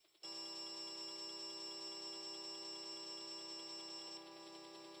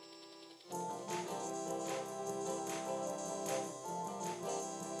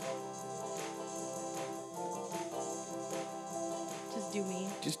just do me.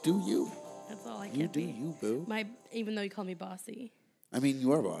 Just do you. That's all I can You do be. you, boo. Even though you call me bossy. I mean,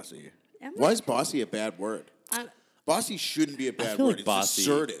 you are bossy. Am Why I? is bossy a bad word? I'm, Bossy shouldn't be a bad feel word. like It's bossy-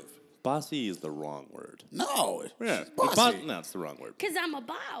 assertive. Bossy is the wrong word. No. Yeah. Bossy. No, it's the wrong word. Cause I'm a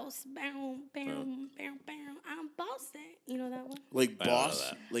boss. Bam, bam, bam, bam. I'm bossy. You know that one? Like I don't know boss.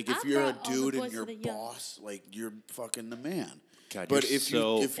 that. Like if I you're a brought all the dude boys and to you're the young. boss, like you're fucking the man. God, but you're if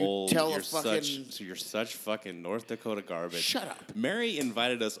so you if you old. tell You're a fucking you're such fucking North Dakota garbage. Shut up. Mary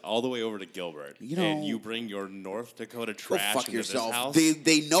invited us all the way over to Gilbert, You know- and you bring your North Dakota go trash fuck into yourself. this house.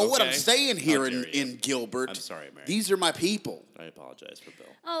 They know what I'm Okay? saying How here dare you. in Gilbert. I'm sorry, Mary. These are my people. I apologize for Bill.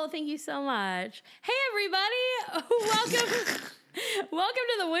 Oh, thank you so much. Hey, everybody. Welcome. Welcome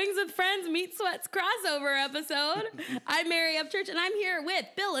to the Wings with Friends Meat Sweats crossover episode. I'm Mary Upchurch, and I'm here with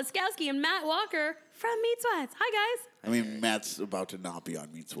Bill Laskowski and Matt Walker from Meat Sweats. Hi, guys. I mean, Matt's about to not be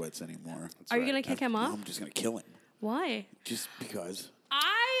on Meat Sweats anymore. Are you going to kick him off? I'm just gonna kill him. Why? Just because.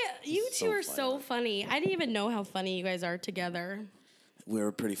 You two so are so funny. I didn't even know how funny you guys are together. We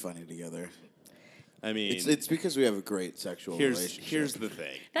were pretty funny together. I mean, It's because we have a great sexual relationship. here's the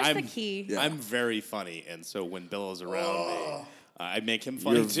thing. That's the key. Yeah. I'm very funny, and so when Bill is around me, I make him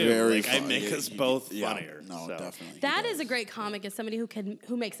funny You're too. very Like I funny. make us both Yeah, funnier. No, so. definitely. That is a great comic as somebody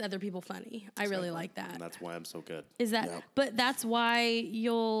who makes other people funny. I really like that. And that's why I'm so good. Is that? Yep. But that's why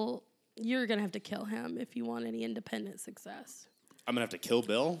you're gonna have to kill him if you want any independent success. I'm gonna have to kill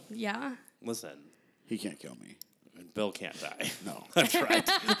Bill. Yeah. Listen, He can't kill me. Bill can't die. No. I've tried.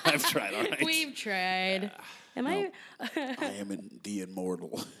 I've tried. All right. We've tried. Am I? I am the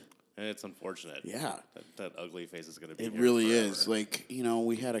immortal. And it's unfortunate. Yeah. That ugly face is gonna be. It here really forever. is. Like,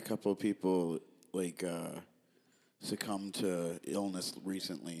 we had a couple of people succumb to illness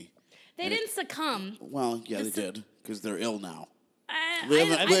recently. They didn't succumb. Well, yeah, they did because they're ill now. I They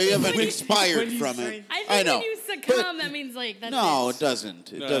think haven't when you- expired when you from say- it. I I think know. when you succumb, that means like that's No, it. it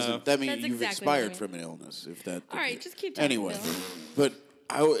doesn't. It No. doesn't. That means That's you've exactly what I expired mean. from an illness. If that. All right, just keep talking, Anyway, Bill. but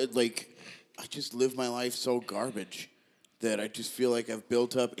I just live my life so garbage that I just feel like I've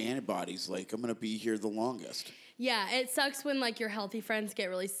built up antibodies. Like I'm gonna be here the longest. Yeah, it sucks when like your healthy friends get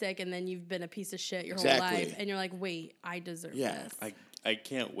really sick and then you've been a piece of shit your Exactly. whole life, and you're like, wait, I deserve Yeah, this. I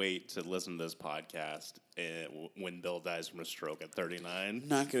can't wait to listen to this podcast when Bill dies from a stroke at 39. I'm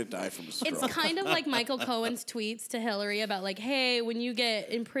not gonna die from a stroke. It's kind of like Michael Cohen's tweets to Hillary about like, hey, when you get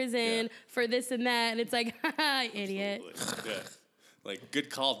in prison for this and that, and it's like, haha, idiot. Absolutely. Yeah. Like, good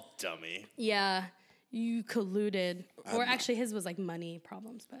call, dummy. Yeah, you colluded. Or actually, his was like money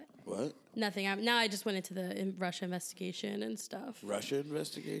problems, but What? nothing. Now I just went into the Russia investigation and stuff. Russia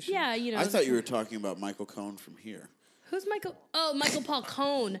investigation? Yeah, I thought you were talking about Michael Cohen from here. Who's Michael? Oh, Michael Paul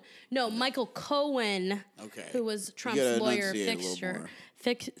Cohen. No, Michael Cohen. Okay. Who was You Trump's gotta lawyer enunciate a little fixture. more.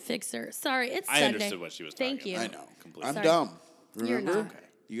 Fixer. Sorry, it's I Sunday. understood what she was talking Thank you. about. I know. Completely. I'm Sorry. dumb. You're Remember? not.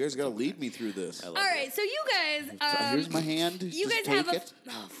 You guys got to lead me through this. All right, so you guys. Here's my hand. You Just guys have take a. it.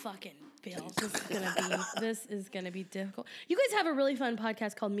 Oh, fucking Bill. This is gonna be difficult. You guys have a really fun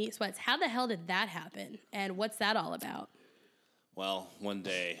podcast called Meat Sweats. How the hell did that happen? And what's that all about? Well, one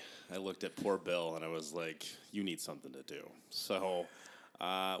day I looked at poor Bill and I was like, you need something to do. So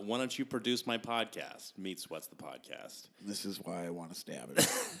why don't you produce my podcast, Meat Sweats the podcast? This is why I want to stab it.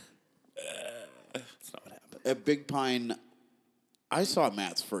 That's not what happened. At Big Pine, I saw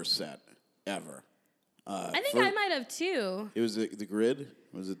Matt's first set ever. I think I might have too. It was the Grid.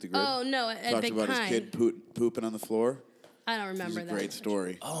 Was it the Grid? Oh no, at Talked Big about Pine. his kid pooping on the floor. I don't It was remember a that. great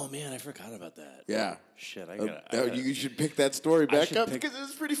story. Oh, man, I forgot about that. Yeah. Shit, You should pick that story back should up pick- because it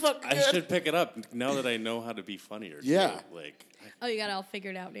was pretty fucking I good. should pick it up now that I know how to be funnier. Yeah. Too. Like, Oh, you got it all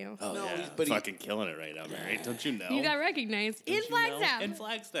figured out now. oh, No, yeah. but he- fucking killing it right now, Mary. Don't you know? You got recognized in Don't you know? Flagstaff. In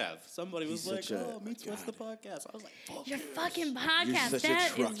Flagstaff. Somebody was He's like, such a- oh, Meat Sweats the podcast. I was like, fuck. Your fucking You're podcast. such That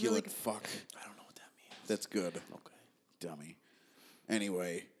a is really truculent fuck. I don't know what that means. That's good. Okay. Dummy.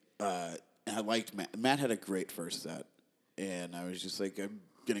 Anyway, I liked Matt. Matt had a great first set. And I was just like, I'm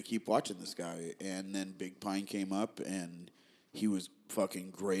going to keep watching this guy. And then Big Pine came up, and he was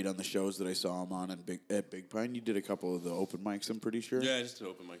fucking great on the shows that I saw him on at Big Pine. You did a couple of the open mics, I'm pretty sure. Yeah, I just did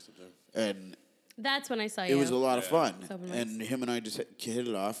open mics up there. And That's when I saw it you. was a lot of fun. It's open And him and I just hit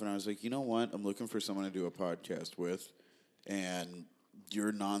it off, and I was like, you know what? I'm looking for someone to do a podcast with. And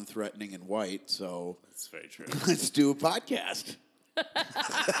you're non-threatening and white, so That's very true. let's do a podcast.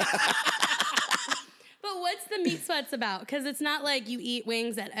 But what's the Meat Sweats about? Because it's not like you eat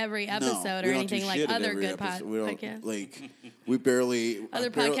wings at every episode we or don't do anything like shit at other every good episode. We don't, podcasts. like, we barely... Other I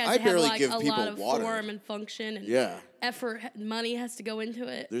podcasts barely have like give a people lot of water. form and function and Yeah. effort, money has to go into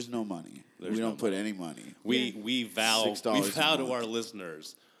it. There's no money. There's we no don't put any money. We vow $6 a to month. our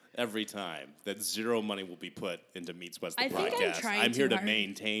listeners every time that zero money will be put into Meat Sweats the I think I'm podcast. trying here too to hard.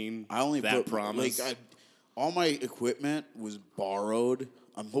 maintain I only that put promise. all my equipment was borrowed.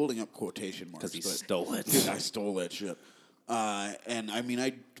 I'm holding up quotation marks because he but stole it. Dude, I stole that shit. And I mean,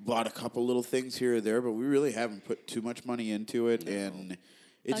 I bought a couple little things here or there, but we really haven't put too much money into it. And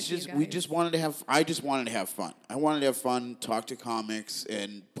it's Fuck you just, we guys. just wanted to have, I just wanted to have fun. I wanted to have fun, talk to comics,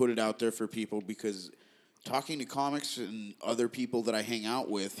 and put it out there for people because talking to comics and other people that I hang out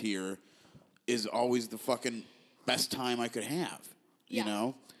with here is always the fucking best time I could have, Yeah. you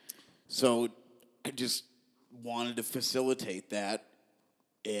know? So I just wanted to facilitate that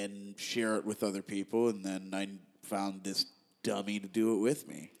and share it with other people, and then I found this dummy to do it with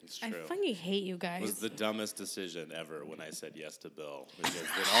me. It's I true. fucking hate you guys. It was the dumbest decision ever when I said yes to Bill. Because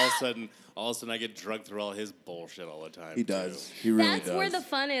then all of a sudden, I get drugged through all his bullshit all the time. He too. does. He really That's does. where the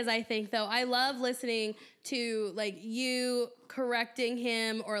fun is, I think, though. I love listening to, like, you correcting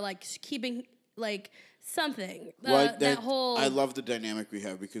him or, like, keeping, like, something. Well, That whole... I love the dynamic we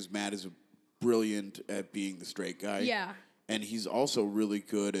have because Matt is brilliant at being the straight guy. Yeah. And he's also really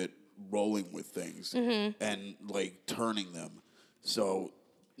good at rolling with things Mm-hmm. and, like, turning them. So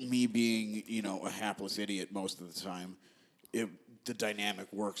me being, you know, a hapless idiot most of the time, the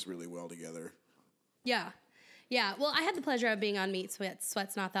dynamic works really well together. Yeah. Yeah. Well, I had the pleasure of being on Meat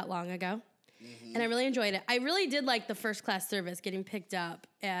Sweats not that long ago. Mm-hmm. And I really enjoyed it. I really did like the first class service getting picked up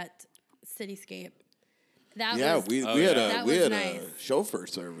at Cityscape. That Yeah, was, we Oh, had yeah. a That we was had nice. a chauffeur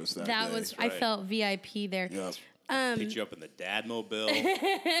service that that day. was, right. I felt VIP there. Yeah. Picked you up in the dad mobile.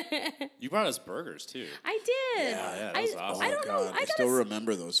 You brought us burgers too. I did. Yeah, that was awesome. I don't know. God, I still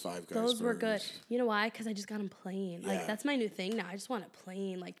remember those Five Guys Those were good. burgers. You know why? Because I just got them plain. Like, Yeah. that's my new thing now. I just want it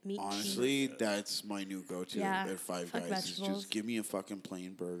plain, like meat cheese. Honestly, that's my new go-to Yeah, at Five fuck Guys. Is vegetables. just give me a fucking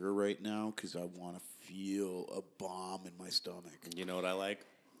plain burger right now because I want to feel a bomb in my stomach. You know what I like?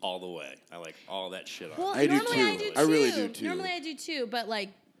 All the way. I like all that shit on Well, it. I do normally too. I do too. I really do too. Normally I do too, but like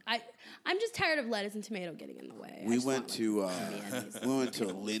I'm just tired of lettuce and tomato getting in the way. I We just went want, like, to mayonnaise. we went to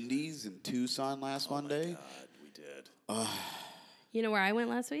Lindy's in Tucson last Monday. God, we did. You know where I went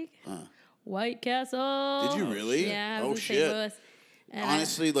last week? White Castle. Did you really? Yeah, I was Oh in St. shit. Louis. And I-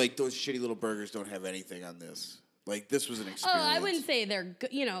 Honestly, like those shitty little burgers don't have anything on this. Like this was an oh, experience. I wouldn't say they're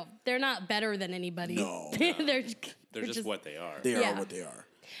good. You know, they're not better than anybody. No. they're They're just what they are. They Yeah. are what they are.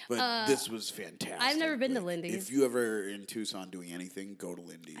 But this was fantastic. I've never been to Like, Lindy's. If you ever in Tucson doing anything, go to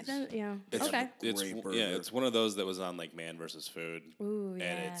Lindy's. Yeah. It's, Okay. It's Great burger. yeah, it's one of those that was on like Man vs. Food. Ooh, yeah.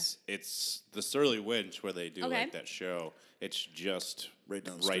 And it's the Surly Winch where they do Okay. like that show. It's just Right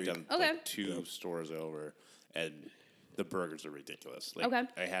down the street. Okay. like, two stores over, and the burgers are ridiculous. Like, Okay.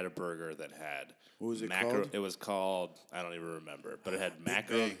 I had a burger that had What was it called? It was called, I don't even remember, but it had Big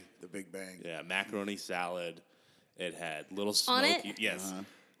macaroni. Bang. The Big Bang. Yeah, macaroni salad. It had little On it? smoky. Yes.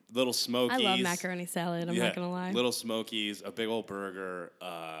 Little I smokies. love macaroni salad. I'm not gonna lie. Little smokies, a big old burger.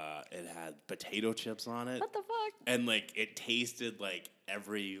 It had potato chips on it. What the fuck? And like it tasted like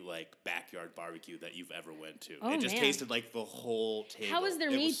every like backyard barbecue that you've ever went to. Oh, it just man. tasted like the whole table. How was their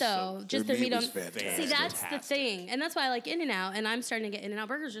It meat was so though? good. Just Their their meat meat was on. fantastic. See, that's the Fantastic. thing, and that's why I like In-N-Out, and I'm starting to get In-N-Out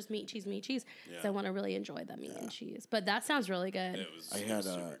burgers, just meat, cheese, because Yeah. I want to really enjoy the meat and cheese. But that sounds really good. It was, I it had was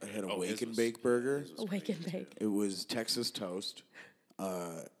a super I good. had a Oh, his wake and was- bake burger. his was Awake great, and too. bake. It was Texas toast,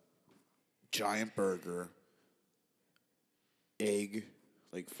 giant burger, egg,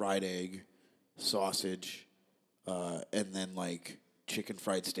 like fried egg, sausage, and then like chicken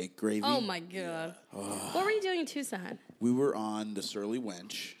fried steak gravy. Oh my god! What were you doing in Tucson? We were on the Surly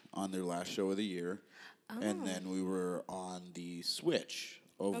Wench on their last show of the year, and then we were on the Switch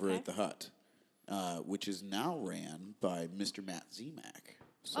over Okay. at the Hut, which is now ran by Mr. Matt Zemak.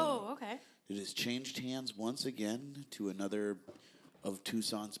 So Oh, okay. it has changed hands once again to another of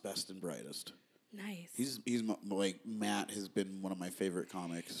Tucson's best and brightest. Nice. Like Matt has been one of my favorite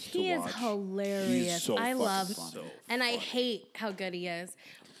comics He to is watch. hilarious. He's so I fucking love, funny. and I hate how good he is.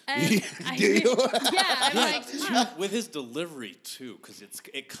 And Do you? yeah, I'm like, Too- with his delivery too, because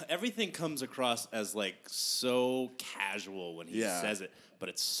everything comes across as like so casual when he Yeah. says it, but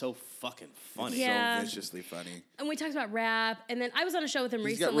it's so fucking funny. Yeah. So viciously funny. and we talked about rap, and then I was on a show with him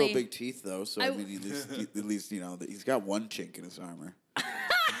He's got recently. real big teeth though, so I I- mean, at least you know that he's got one chink in his armor.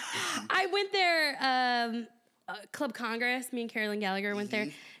 I went there, Club Congress. Me and Carolyn Gallagher went there,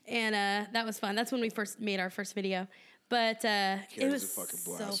 and that was fun. That's when we first made our first video. But it Carrie's was a fucking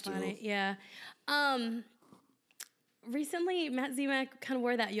so blast, too. funny. Yeah. Recently, Matt Zemak kind of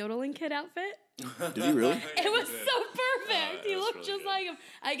wore that yodeling kid outfit. Did he really? It was so perfect. He was looked really just good. like him.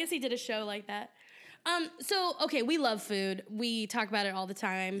 I guess he did a show like that. So okay, we love food. We talk about it all the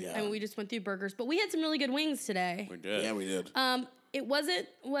time, Yeah. and we just went through burgers. But we had some really good wings today. We did. Yeah, we did. it wasn't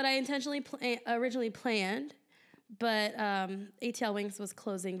what I intentionally originally planned, but ATL Wings was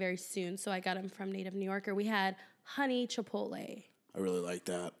closing very soon, so I got them from Native New Yorker. We had honey chipotle. I really like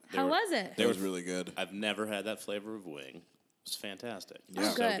that. How was it? That was really good. I've never had that flavor of wing. It was fantastic. Yeah.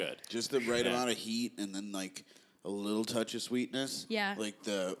 So Good. good. Just the right amount of heat and then like a little touch of sweetness. Yeah. Like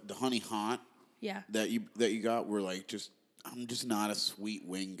the honey hot Yeah. that you got were like just I'm just not a sweet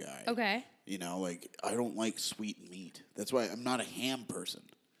wing guy. Okay. You know, like I don't like sweet meat. That's why I'm not a ham person.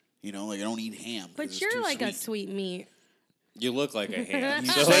 You know, like I don't eat ham. 'cause But it's you're too like a sweet. sweet meat. You look like a ham.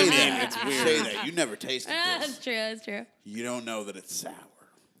 You So, say I mean, that. it's You weird. say that. You never tasted That's this. true. That's true. You don't know that it's sour.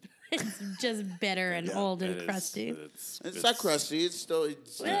 It's just bitter and Yeah, old and It is- crusty. It's not crusty. It's still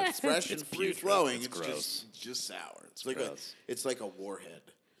it's fresh and It's free putrid. flowing. It's It's gross. just sour. It's gross. like a warhead.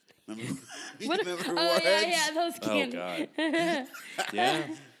 Remember, What? remember Oh warheads? yeah, those Oh candy. God. Yeah.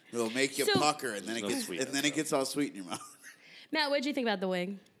 It'll make you So- pucker, and then There's no sweetness, it gets all sweet in your mouth. Matt, what did you think about the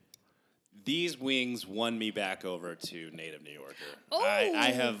wing? These wings won me back over to Native New Yorker. Oh.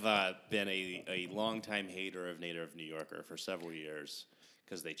 I have been a longtime hater of Native New Yorker for several years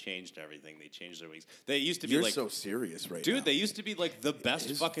because they changed everything. They changed their wings. They used to be You're like, so serious right dude, now. they used to be like the best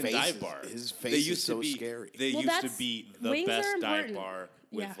His fucking face dive is- bar. his They face is used to so be, scary. They Well, used to that's- be the wings best are dive important. bar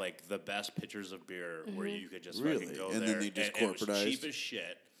with Yeah. like the best pitchers of beer where you could just Really? fucking go And then there. they just and it was corporatized? cheap as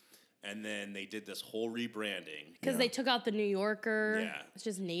shit. And then they did this whole rebranding. Because they took out the New Yorker. Yeah. It's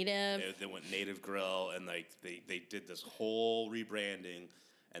just native. They went Native Grill, and like they did this whole rebranding,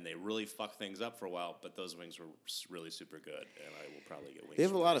 and they really fucked things up for a while. But those wings were really super good, and I will probably get wings. They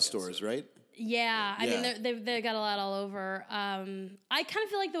have a from lot them of again stores, soon. right? Yeah, I Yeah. mean they got a lot all over. I kind of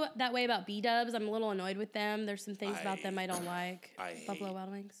feel like that way about B-Dubs. I'm a little annoyed with them. There's some things about them I don't like. I Buffalo hate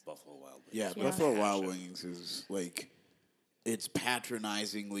Wild Wings. Buffalo Wild Wings. Yeah, Yeah. Buffalo Wild Passion. Wings is like it's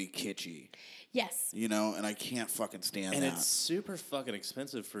patronizingly kitschy, Yes. you know, and I can't fucking stand And that. it's super fucking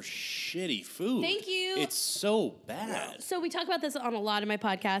expensive for shitty food. Thank you. It's so bad. So we talk about this on a lot of my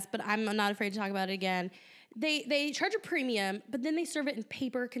podcasts, but I'm not afraid to talk about it again. They charge a premium, but then they serve it in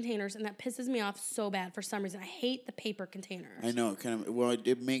paper containers, and that pisses me off so bad for some reason. I hate the paper containers. I know, kind of. Well,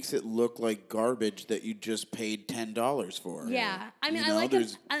 it makes it look like garbage that you just paid $10 for. Yeah, I mean, You I know, like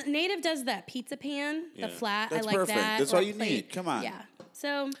there's- Native does that pizza pan, Yeah. the flat. That's I like perfect. that. That's or all a you plate. need. Come on. Yeah.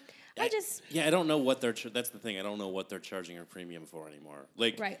 So I just Yeah, I don't know what they're. That's the thing. I don't know what they're charging a premium for anymore.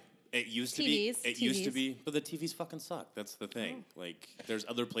 Like, Right. It used to TVs, be. It used to TVs. be. But the TVs fucking suck. That's the thing. Like, there's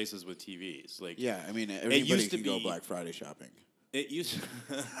other places with TVs. Like, Yeah, I mean, everybody used to can go be- Black Friday shopping. It used.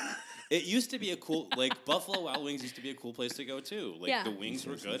 It used to be a cool, like Buffalo Wild Wings used to be a cool place to go too. Like Yeah. the wings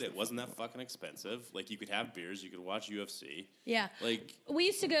were good. It wasn't that fucking expensive. Like you could have beers, you could watch UFC. yeah. Like We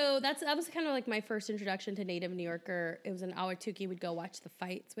used to go. That was kind of like my first introduction to Native New Yorker. It was in Awatuki. We'd go watch the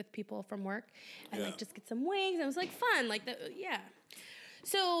fights with people from work, and Yeah. like just get some wings. And it was like fun. Like yeah.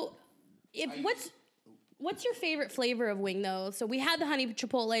 So, what's your favorite flavor of wing though? So we had the honey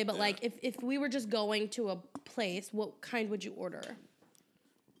chipotle, but like if we were just going to a place, what kind would you order?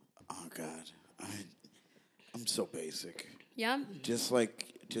 Oh God, I'm so basic. Yeah. Just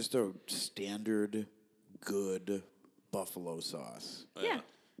a standard good buffalo sauce. Yeah.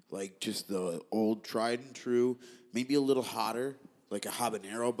 Like just the old tried and true, maybe a little hotter, like a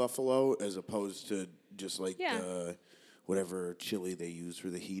habanero buffalo, as opposed to just like Yeah. the whatever chili they use for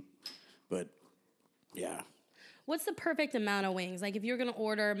the heat. But yeah, What's the perfect amount of wings? Like if you're gonna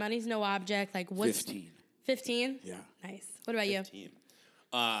order, money's no object. Like what's 15. 15? Yeah. Nice. What about you? team.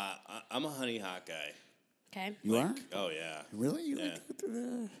 I'm a honey hot guy. Okay. You are? Oh yeah. Really? You Yeah. like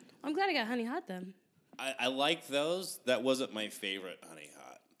that? I'm glad I got honey hot then. I like those. That wasn't my favorite honey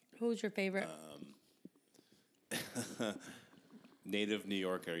hot. Who's your favorite? Native New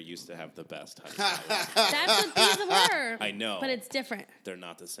Yorker used to have the best honey hot. That's what these were. I know. But it's different. They're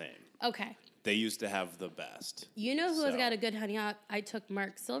not the same. Okay. They used to have the best. You know who has So- got a good honey hot? I took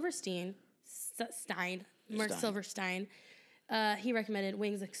Mark Silverstein. Mark Silverstein. He recommended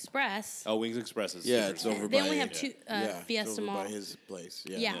Wings Express. Oh, Wings Express is Yeah, super it's good. over They by only have two it's Fiesta over Mall. by his place.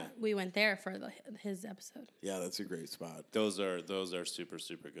 Yeah. Yeah, we went there for his episode. Yeah, that's a great spot. Those are super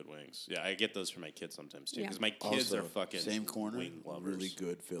good wings. Yeah, I get those for my kids sometimes too Yeah. because my kids Also, are fucking same corner. wing lovers. Really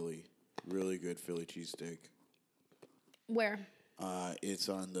good Philly cheesesteak. Where? It's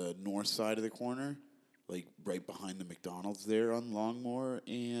on the north side of the corner, like right behind the McDonald's there on Longmore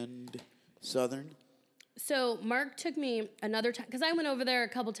and Southern. So Mark took me another time because I went over there a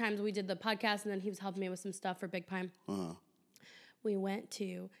couple times. We did the podcast, and then he was helping me with some stuff for Big Pine. Uh-huh. We went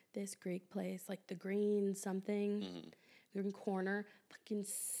to this Greek place, like the Green something, Green Corner. Fucking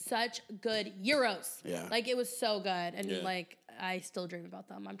such good gyros. Yeah. Like it was so good, and Yeah. like I still dream about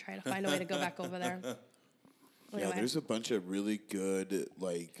them. I'm trying to find a way to go back over there. Yeah, Anyway. there's a bunch of really good,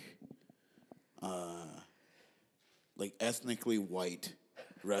 ethnically white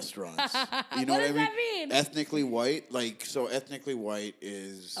restaurants. You know What what I does mean? that mean? Ethnically white, so ethnically white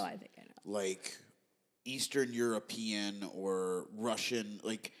is Oh, I think I know. like Eastern European or Russian,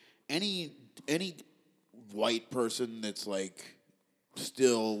 like any white person that's like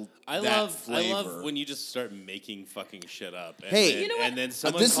still I that love flavor. when you just start making fucking shit up. And Hey, then, you know what? And then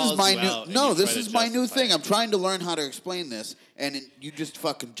someone this calls is my you out and new you this try is to my new justify thing. it. I'm trying to learn how to explain this, and you just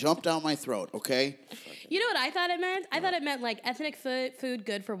fucking jump down my throat, okay? You know what I thought it meant? I thought it meant like ethnic food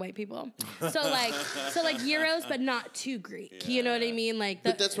good for white people. So like gyros, but not too Greek. You know what I mean? Like,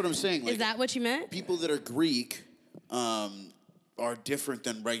 But that's what I'm saying. Like, is that what you meant? people that are Greek are different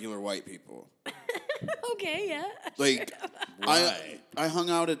than regular white people. Okay, yeah. Like, Why? I hung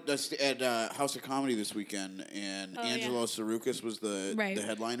out at House of Comedy this weekend, and Oh, Angelo Sarukis was the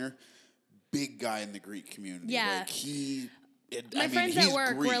headliner. Big guy in the Greek community. Yeah. Like he. My friends at he's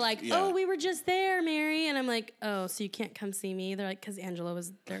work were Greek, like, yeah. "Oh, we were just there, Mary," and I'm like, "Oh, so you can't come see me?" They're like, "Because Angela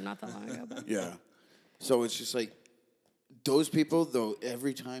was there not that long ago." But. Yeah. So it's just like those people, though,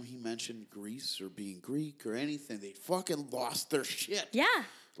 every time he mentioned Greece or being Greek or anything, they fucking lost their shit. Yeah.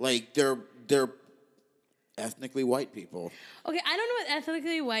 Like they're ethnically white people. Okay, I don't know what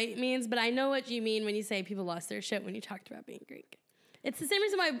ethnically white means, but I know what you mean when you say people lost their shit when you talked about being Greek. It's the same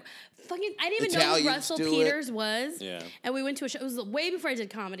reason why I didn't even know who Italians Russell do it. Peters was. Yeah. And we went to a show. It was way before I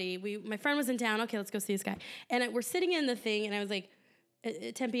did comedy. My friend was in town. Okay, let's go see this guy. And we're sitting in the thing, and I was like,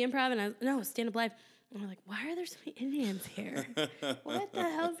 at Tempe Improv, and no, Stand Up Live. And we're like, why are there so many Indians here? What the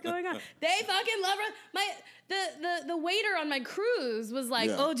hell's going on? They fucking love the waiter on my cruise was like,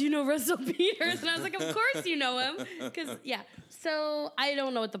 Yeah. oh, do you know Russell Peters? And I was like, of course you know him. Because, yeah. So I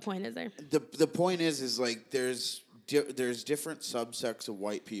don't know what the point is there. The point is like there's different subsects of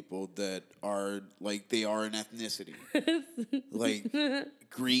white people that are like they are an ethnicity. Like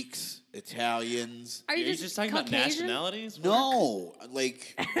Greeks, Italians. Are you You're just talking about Caucasian? nationalities? No,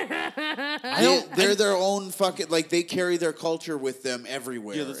 like they're their own fucking like they carry their culture with them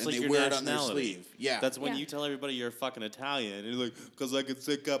everywhere, Yeah, that's and like they your wear it on their nationality. sleeve. Yeah, That's when Yeah. you tell everybody you're fucking Italian. And you're like, because I can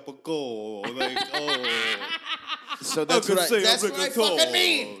say capico. Like, oh. so that's what I fucking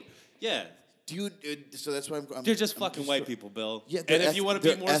mean. Yeah. Do you? So that's why I'm. They're just I'm fucking white people, Bill. Yeah, and they're if you want to be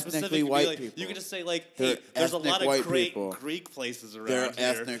they're more specific, ethnically you, can be white like, people. you can just say, like, They're hey, there's a ethnic lot of white great people. Greek places around They're here.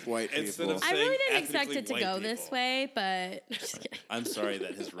 ethnic white Instead people. of I really saying didn't expect ethnically it to white go people. this way, but just kidding. I'm sorry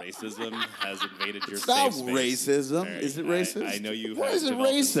that his racism has invaded your It's safe not space. racism. All right, Is it racist? I know you Why have is it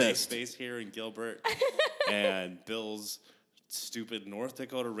developed a safe racist? space here in Gilbert, and Bill's stupid North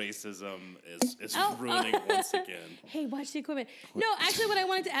Dakota racism is ruining once again. Hey, watch the equipment. No, actually, what I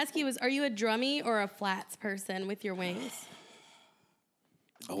wanted to ask you was, are you a drummy or a flats person with your wings?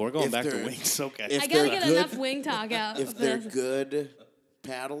 Oh, we're going If back to they're- wings. Okay. if I gotta they're get good- enough wing talk out. If they're good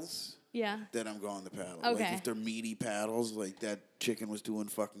paddles, Yeah. then I'm going the paddle. Okay. Like if they're meaty paddles, like that chicken was doing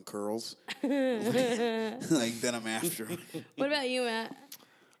fucking curls, like then I'm after 'em. What about you, Matt?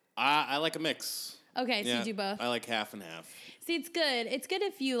 I like a mix. Okay, so Yeah, you do both. I like half and half. See, it's good. It's good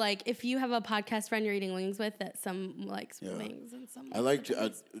if you have a podcast friend you're eating wings with that some likes Yeah. wings and some. I like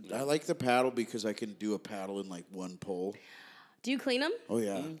the paddle because I can do a paddle in like one pull. Do you clean them? Oh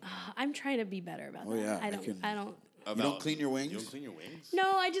yeah. I'm trying to be better about Oh, that. yeah, I I don't. can- I don't. You don't clean your wings? You don't clean your wings?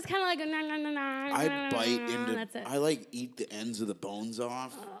 No, I just kind of like nah, nah, nah, nah, I bite into. That's it. I like eat the ends of the bones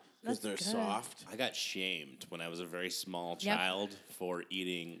off that's because they're good. soft. I got shamed when I was a very small Yep. child for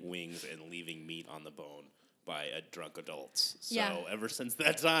eating wings and leaving meat on the bone by drunk adults. So Yeah. ever since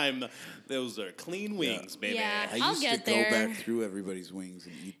that time, those are clean wings, baby. Yeah. I I'll used get to there. go back through everybody's wings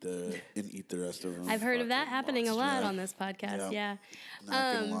and eat the rest of them. I've heard of that Fucking happening a monster. lot Yeah. on this podcast. Yeah. Yeah.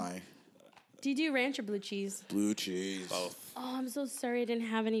 Not gonna lie. Do you do ranch or blue cheese? Blue cheese. Both. Oh, I'm so sorry I didn't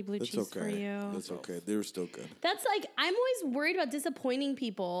have any blue That's cheese for okay. you. That's okay. They were still good. That's like I'm always worried about disappointing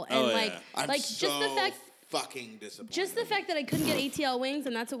people and Oh, yeah. like I'm like so just the fact fucking disappointed. just the fact that I couldn't get ATL wings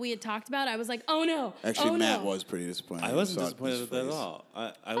and that's what we had talked about. I was like, oh no. Actually, oh, Matt no. was pretty disappointed. I I wasn't saw it in disappointed his with that at face. all.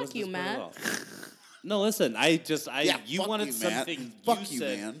 I wasn't you, disappointed Matt. at all. No, listen. Yeah, you fuck wanted you, Matt. something. Fuck you you,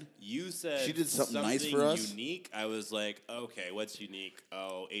 said, man. You said She did something nice for us. Unique. I was like, okay, what's unique?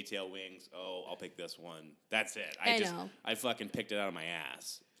 Oh, ATL wings. Oh, I'll pick this one. That's it. I know. I fucking picked it out of my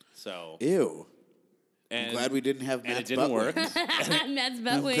ass. So Ew. and I'm glad we didn't have and it Matt's didn't butt work. wings. Matt's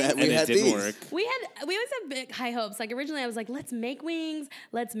butt I'm wings. glad and we it had didn't these. work. We always have big high hopes. Like originally I was like, let's make wings,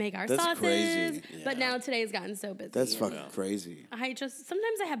 let's make our That's sauces. crazy. But now today has gotten so busy. That's and fucking crazy.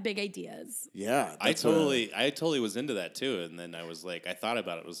 sometimes I have big ideas. Yeah. I that's totally was into that too. And then I was like, I thought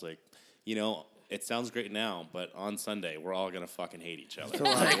about it. Was like, you know, it sounds great now, but on Sunday, we're all going to fucking hate each other. It's a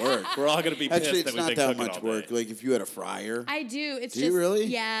lot of work. We're all going to be pissed Actually, it's that we've not been that cooking much all day. work. Like if you had a fryer. I do. It's Do just you really?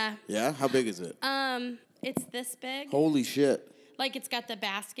 Yeah. Yeah? How big is it? It's this big. Holy shit. Like it's got the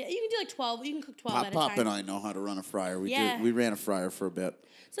basket. You can do like 12. You can cook 12 at a Pop time. and I know how to run a fryer. Yeah. We ran a fryer for a bit.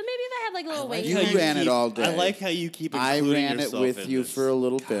 So maybe if I had like a little wing. You thing. ran it all day. I like how you keep I including ran it yourself with in you this. for a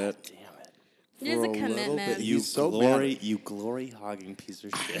little God bit. damn it. It is For a little commitment. bit. You He's so glory hogging piece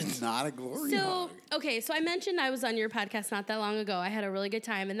of shit. Not a glory So, hog. okay, so I mentioned I was on your podcast not that long ago. I had a really good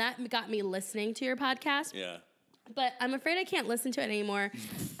time, and that got me listening to your podcast. Yeah. But I'm afraid I can't listen to it anymore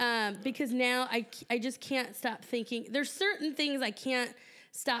because now I just can't stop thinking. There's certain things I can't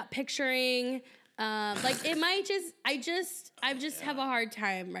stop picturing. Like it might just, I just have a hard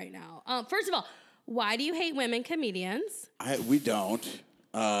time right now. First of all, why do you hate women comedians? We don't.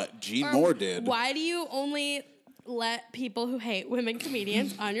 Gene Or Moore did. Why do you only let people who hate women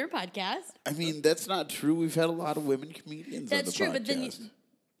comedians on your podcast? I mean, that's not true. We've had a lot of women comedians That's on the true, podcast.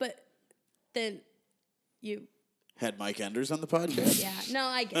 but then you. Had Mike Enders on the podcast? Yeah, no,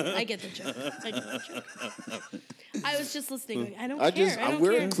 I get the joke. I get the joke. I was just listening. Going, I don't care. I don't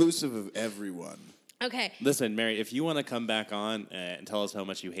we're care. inclusive of everyone. Okay. Listen, Mary, if you want to come back on and tell us how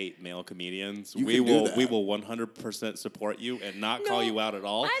much you hate male comedians, You we can do will that. 100% support you and not call No, you out at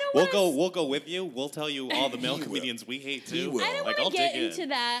all. I don't We'll go with you. We'll tell you all the male He will. comedians we hate He too. will. I don't Like, want I'll to get dig in. into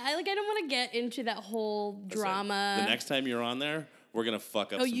that. I don't want to get into that whole Listen, drama. The next time you're on there, we're gonna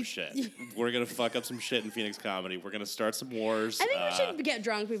fuck up Oh, some you- shit. We're gonna fuck up some shit in Phoenix comedy. We're gonna start some wars. I think we should get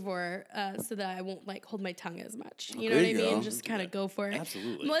drunk before so that I won't like hold my tongue as much. You know There what I you mean? go. Just kind of go for it.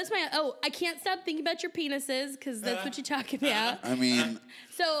 Absolutely. Well, that's I can't stop thinking about your penises because that's what you talk about. I mean,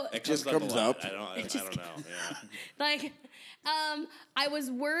 So It just comes comes a lot. up. I don't know. Yeah. like, I was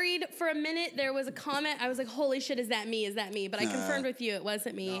worried for a minute. There was a comment. I was like, "Holy shit, is that me? Is that me?" But I confirmed with you, it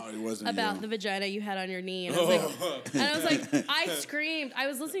wasn't me. No, it wasn't about you. the vagina you had on your knee, and I was like, I screamed. I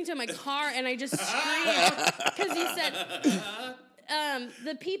was listening to it in my car, and I just screamed because you said,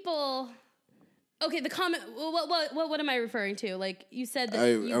 the people. Okay, the comment. What am I referring to? Like you said that.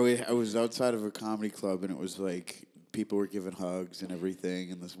 I was outside of a comedy club and it was like people were giving hugs and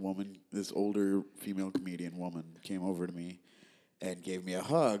everything, and this older female comedian woman came over to me and gave me a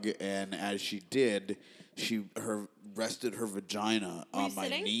hug, and as she did, she rested her vagina Were you on my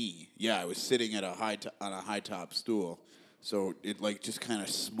sitting? knee. Yeah, I was sitting at on a high top stool, so it like just kind of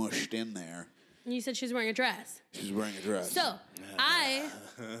smushed in there. And you said she was wearing a dress. She was wearing a dress. So I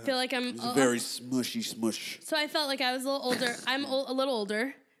feel like I'm. it was a very smushy smush. So I felt like I was a little older. I'm a little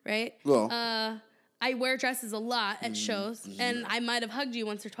older, right? Well. I wear dresses a lot at shows, and I might have hugged you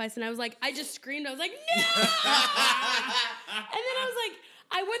once or twice, and I just screamed. I was like, no! And then I was like,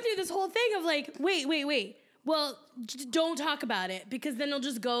 I went through this whole thing of like, wait. Well, don't talk about it because then it'll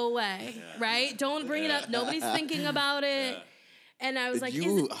just go away, right? Don't bring it up. Nobody's thinking about it. And I was like,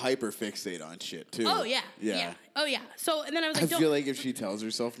 You hyperfixate on shit too. oh, yeah. Oh, yeah. So, and then I was I like, feel like if she tells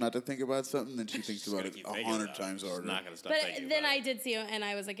herself not to think about something, then she thinks about it Keep 100 thinking times about it. harder. Not gonna stop But thinking then about I it. did see it, and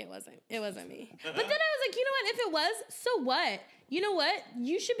I was like, it wasn't me. But then I was like, you know what? If it was, so what? You know what?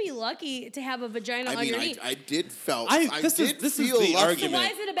 You should be lucky to have a vagina I on mean, your knee. I did felt. This is did feel the lucky. argument. So why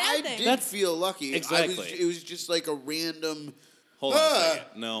is it a bad I thing? did That's- feel lucky. Exactly. It was just like a random. Hold on a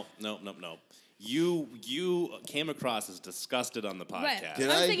second. No. You came across as disgusted on the Right. podcast. Did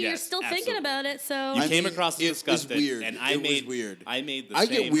I was I? thinking you're Yes, still thinking absolutely. about it, so. You I came mean, across as it was disgusted, weird. and It was weird. I made the I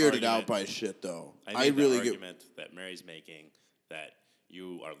same get weirded argument. out by shit though. I made really the get. argument that Mary's making that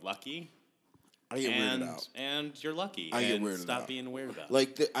you are lucky, I get weirded out. and you're lucky. I get and weirded stop out. being weird about it.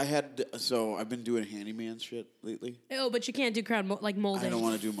 Like I've been doing handyman shit lately. Oh, but you can't do crowd molding. I don't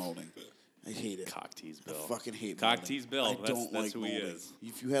want to do molding. I hate it. Cock tease Bill. I fucking hate Cock molding. tease Bill. I That's don't like who he molding. is.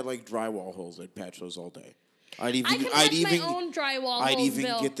 If you had like drywall holes, I'd patch those all day. I can patch my own drywall I'd holes, even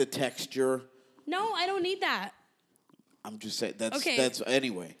Bill. get the texture. No, I don't need that. I'm just saying that's Okay.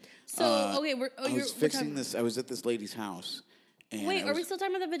 anyway. So, okay, I was fixing this. I was at this lady's house. And Wait, I are was, we still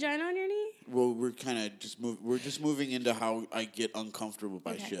talking about the vagina on your knee? Well, we're kind of we're just moving into how I get uncomfortable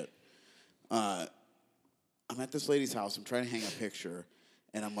by Okay. shit. I'm at this lady's house. I'm trying to hang a picture,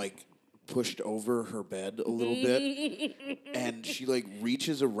 and I'm like pushed over her bed a little bit, and she like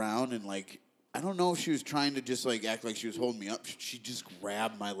reaches around and like. I don't know if she was trying to just like act like she was holding me up. She just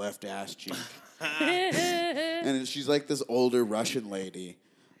grabbed my left ass cheek. And she's like this older Russian lady,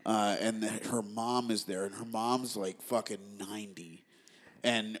 and her mom is there, and her mom's like fucking 90,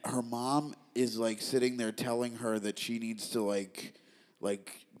 and her mom is like sitting there telling her that she needs to like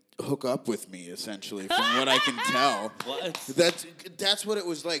hook up with me, essentially, from what I can tell. What? That's what it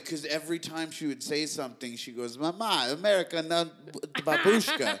was like, because every time she would say something, she goes, "Mama, America, not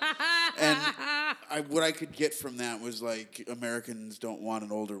babushka," and what I could get from that was like Americans don't want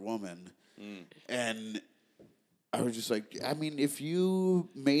an older woman, and I was just like, I mean, if you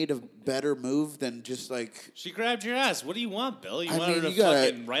made a better move than just like, She grabbed your ass. What do you want, Bill? You I want mean, her to you gotta-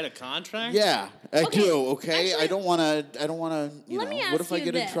 fucking write a contract? yeah, I Okay, do. Okay, actually- I don't want to. You Let know, me what ask if I you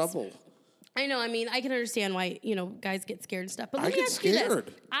get in this. trouble? I know. I mean, I can understand why guys get scared and stuff. But I let me get ask you this: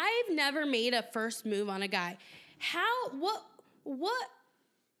 scared. I've never made a first move on a guy. How? What?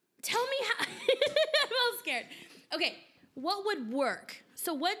 Tell me how. I'm all scared. Okay, what would work?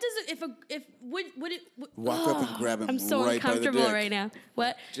 So what does it? If would it? Walk up and grab him I'm so right by the uncomfortable dick. right now.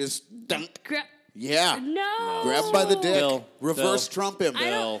 What? Just dunk. Yeah. Yeah. No. Grab by the dick. Bill, Reverse Bill. Trump him. I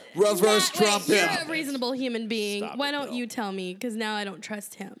don't. Reverse Matt, Trump wait, him. You're a reasonable human being. Stop Why it, don't Bill. you tell me? Because now I don't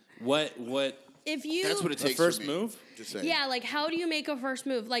trust him. What? If you. That's what it The takes. first for me. move? Just saying. Yeah, like how do you make a first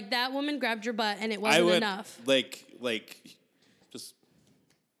move? Like that woman grabbed your butt and it I wasn't would enough. like just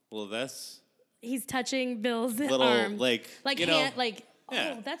a little of this. He's touching Bill's Little, arm. like, like you know, hand, like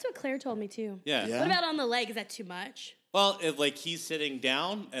yeah. oh, that's what Claire told me too. Yeah. Yeah. What about on the leg? Is that too much? Well, if like he's sitting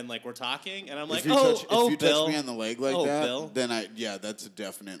down and like we're talking, and I'm like, If you oh, touch, oh, if you Bill. touch me on the leg like Oh, that, Bill. then that's a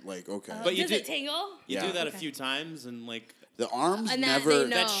definite like okay. But you Does do- it tingle? You Yeah. do that Okay. a few times, and like The arms And that never. they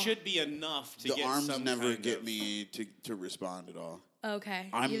know. that should be enough to The get arms some never kind get of- me to respond at all. Okay.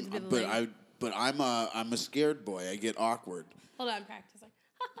 You have to be the leg. I'm a scared boy. I get awkward. Hold on, practicing.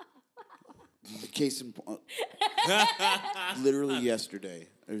 Case in point, literally yesterday,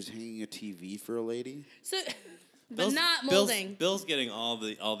 I was hanging a TV for a lady. So, but Bill's- not Bill's- molding. Bill's getting all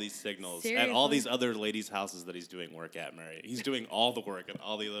these signals at Seriously? all these other ladies' houses that he's doing work at, Mary. He's doing all the work at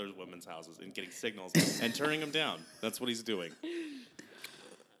all the other women's houses and getting signals and turning them down. That's what he's doing.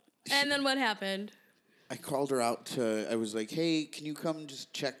 And then what happened? I called her out I was like, hey, can you come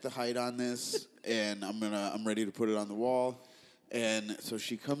just check the height on this? And I'm ready to put it on the wall. And so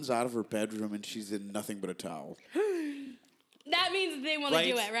she comes out of her bedroom and she's in nothing but a towel. That means they want to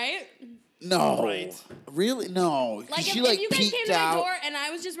do Right. it, right? No. Right. Really? No. Like she if you guys peeked came to my out. door and I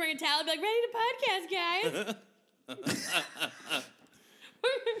was just wearing a towel, I'd be like, ready to podcast, guys.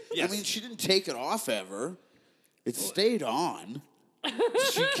 Yes. I mean, she didn't take it off ever. It stayed on.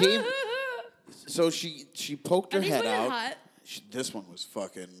 She came. So she poked her Are these head women out. hot? This one was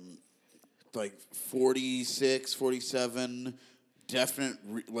fucking like 46, 47. Definite,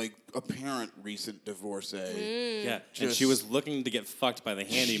 like apparent recent divorcee. yeah, and Just- she was looking to get fucked by the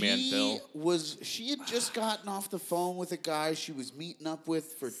handyman, Bill. She had just gotten off the phone with a guy she was meeting up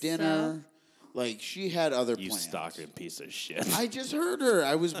with for dinner. Like she had other You plans. stalking piece of shit. I just heard her.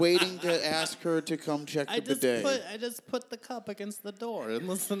 I was waiting to ask her to come check the bidet. I just put the cup against the door and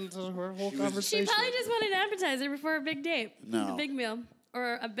listened to her whole was- She conversation. probably just wanted an appetizer before a big date. No. A big meal.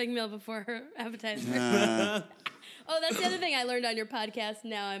 Or a big meal before her appetizer. Uh, Oh, that's the other thing I learned on your podcast.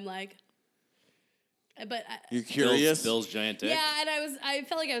 Now I'm like, but you curious? Bill's giant dick. yeah, and I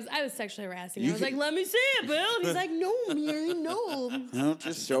felt like I was sexually harassing. You I was can- like, let me see it, Bill. And he's like, no, Mary, no. I don't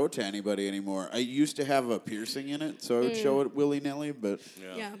just show it to anybody anymore. I used to have a piercing in it, so I would show it willy nilly. But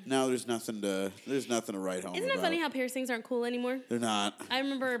Yeah. now there's nothing to write home Isn't it about. funny how piercings aren't cool anymore? They're not? I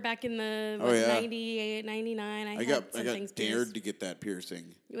remember back in the Oh, yeah. 98, 99, I I had got some things dared pierced. to get that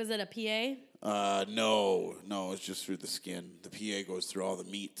piercing. Was it a PA? No, it's just through the skin. The PA goes through all the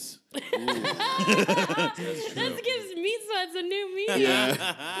meats. That gives meat sweats a new meaning.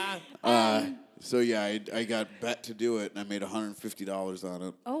 Yeah. So yeah, I got bet to do it, and I made $150 on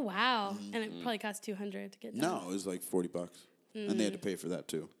it. Oh wow! And it probably cost $200 to get done. No, it was like $40, and they had to pay for that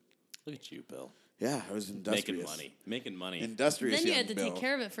too. Look at you, Bill. Yeah, I was industrious. Making money. Industrious. Then you young had to Bill. take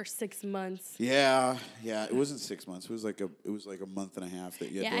care of it for 6 months. Yeah. It wasn't 6 months. It was like a month and a half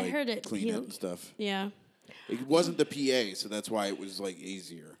that you had Yeah, to I like heard it clean it healed. and stuff. Yeah. It wasn't the PA, so that's why it was like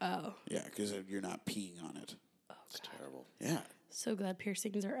easier. Oh, Yeah, because you're not peeing on it. It's terrible. Yeah. so glad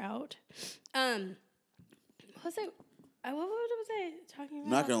piercings are out. What was I? What was I talking about? I'm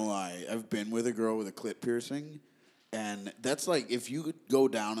not gonna lie. I've been with a girl with a clit piercing, and that's like if you go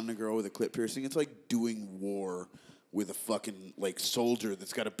down on a girl with a clit piercing, it's like doing war with a fucking like soldier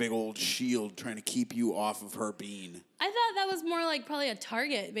that's got a big old shield trying to keep you off of her bean. I thought that was more like probably a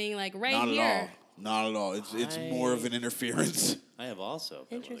target being like right Not here. at all. Not at all. It's more of an interference. I have also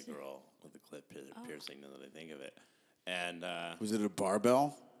been with a Interesting. girl with a clit piercing. Now that I think of it, and Was it a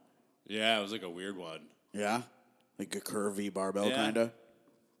barbell? yeah, it was like a weird one. Yeah, like a curvy barbell Yeah. kind of.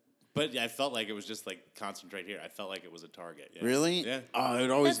 But I felt like it was just like concentrate here. I felt like it was a target. Yeah. Really? Yeah. Oh, it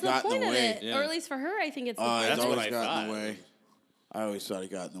always That's the got in point the of way. it, Yeah. or at least for her, I think it's the Oh, point. it's That's always what I got in the thought. way. I always thought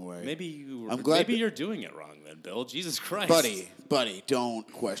it got in the way. Maybe you. Were, I'm glad maybe that- you're doing it wrong then, Bill. Jesus Christ, buddy,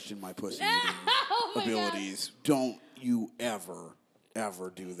 don't question my pussy eating Oh my God. abilities. Don't you ever. ever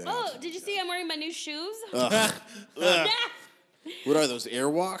do that. Oh, did you see I'm wearing my new shoes? What are those,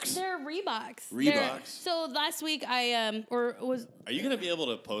 Airwalks? They're Reeboks. Reeboks. So last week I Are you gonna be able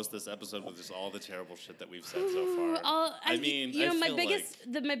to post this episode with just all the terrible shit that we've said so far? I mean, you know, I my feel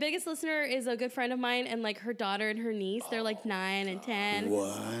my biggest listener is a good friend of mine, and like her daughter and her niece, they're like 9 and 10.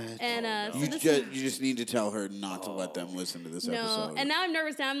 What? And so You this you just need to tell her not to let them listen to this no, episode. and now I'm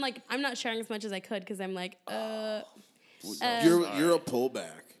nervous. Now I'm like, I'm not sharing as much as I could because I'm like, You're a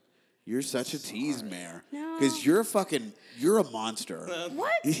pullback. You're such a tease, Mare. No. Because you're a monster.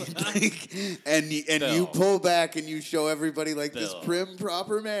 what? and you Bill. pull back and you show everybody like this Bill. prim,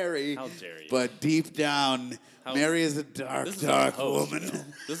 proper Mary. How dare you. But deep down, Mary is a dark, This is our dark host, woman. Bill.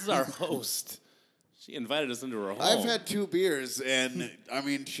 This is our host. She invited us into her home. I've had 2 beers, and I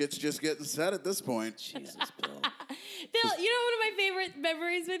mean, shit's just getting set at this point. Jesus, Bill. Bill, you know what one of my favorite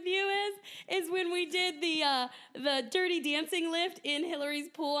memories with you is when we did the Dirty Dancing lift in Hillary's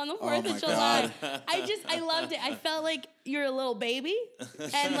pool on the 4th my of July. God. I loved it. I felt like you're a little baby,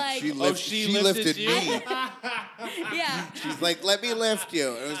 and like She she lifted lifted you? me. yeah. She's like, let me lift you.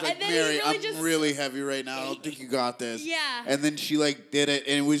 And I was like, And then Mary, he really I'm just- really heavy right now. I don't think you got this. Yeah. And then she like did it,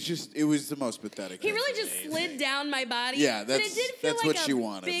 and it was the most pathetic He thing. really just slid down my body. Yeah, but that's- it did feel that's like what a she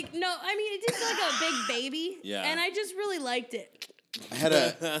wanted. it did feel like a big baby. Yeah. And I just really liked it. I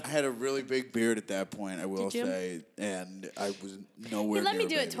had a really big beard at that point, I will Did you? say, and I was He nowhere let near me a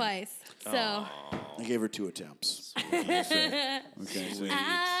do it baby. twice. So I gave her 2 attempts. Okay, so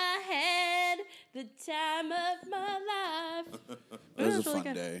I had the time of my life. that was a really fun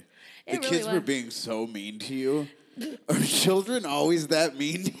good. day. It The really kids were was. being so mean to you. Are children always that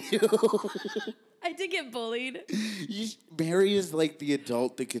mean to you? I did get bullied. Mary is like the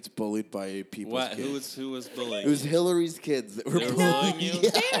adult that gets bullied by people's What? kids. Who was bullying? It was Hillary's kids that were They were bullying bullying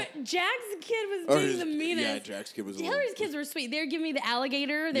you? Yeah. Jack's kid was Or being his- the meanest. Yeah, Jack's kid was a little... Hillary's kids were sweet. They were giving me the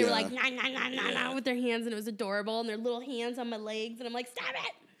alligator. They were Yeah. like, nah, nah, nah, nah, nah, with their hands, and it was adorable. And their little hands on my legs. And I'm like, stop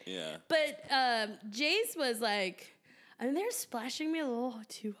it. Yeah. But Jace was like, I mean, they're splashing me a little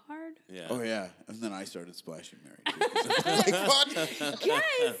too hard. Yeah. Oh, yeah. And then I started splashing Mary. Too. Like, what?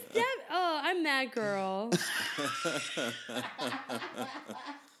 Guys, I'm that girl.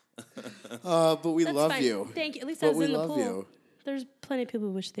 But we That's love fine. you. Thank you. At least I But was we in the love pool. you. There's plenty of people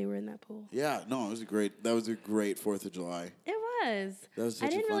who wish they were in that pool. Yeah, no, that was a great 4th of July. It was. That was I such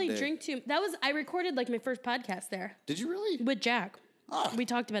a didn't fun really day. drink too. I recorded like my first podcast there Did you really? with Jack. Ah. We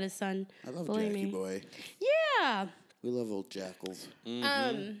talked about his son. I love bullying Jackie me. boy. Yeah. We love old jackals.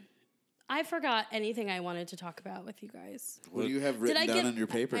 I forgot anything I wanted to talk about with you guys. What do you have Did written I down get on your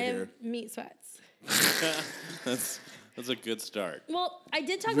paper I have here? meat sweats. That's a good start. Well, I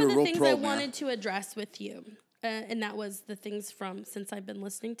did talk You're about a the real things pro, I Mare. wanted to address with you. And that was the things from since I've been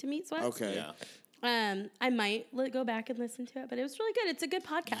listening to Meat Sweats. Okay. Yeah. I might go back and listen to it, but it was really good. It's a good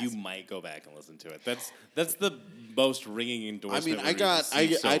podcast. You might go back and listen to it. That's the most ringing I endorsement. mean, we've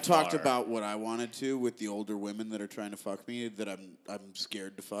received so I talked far. about what I wanted to with the older women that are trying to fuck me that I'm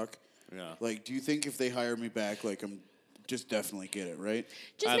scared to fuck. Yeah. Like, do you think if they hire me back, like, I'm just definitely get it, right?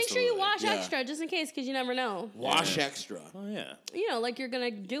 Just make sure you Absolutely. wash Yeah. extra, just in case, because you never know. Wash extra. Oh yeah. You know, like you're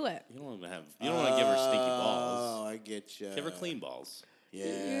gonna do it. You don't want to give her stinky balls. Oh, I get you. Give her clean balls. Yeah.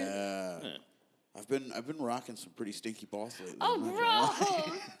 Yeah. I've been rocking some pretty stinky balls lately. Oh, I'm not gonna lie.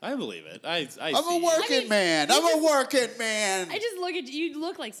 bro! I believe it. I I'm see a you. working man. I'm a working man. I just look at you. You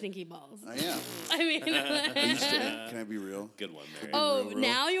look like stinky balls. I am. I mean, Can I be real? Good one, Mary. oh, real.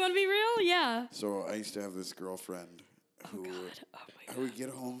 now you want to be real? Yeah. So I used to have this girlfriend who Oh my I would get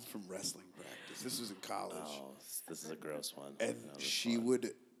home from wrestling practice. This was in college. Oh, this is a gross one. And That was she fun. would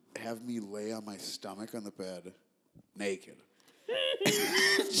have me lay on my stomach on the bed, naked.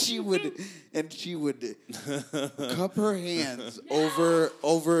 she would cup her hands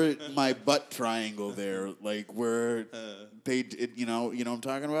over my butt triangle there, like where they did, you know what I'm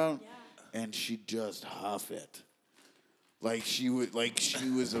talking about? Yeah. And she'd just huff it. Like she was a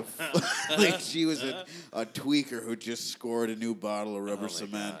like she was a tweaker who just scored a new bottle of rubber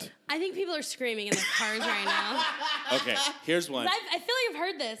cement. God. I think people are screaming in their cars right now. Okay, here's one. I feel like I've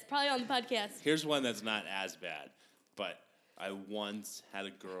heard this probably on the podcast. Here's one that's not as bad, but I once had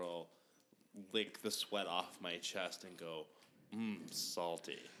a girl lick the sweat off my chest and go,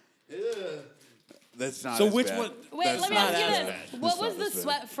 salty. That's not. So as which bad. one- Wait, That's let me not ask you as this: bad. what That's was not the as bad.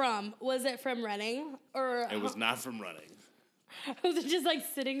 sweat from? Was it from running, or It was not from running. was it just like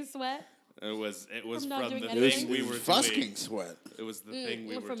sitting sweat? It was From not from doing the anything? thing we were fusking doing. sweat. It was the thing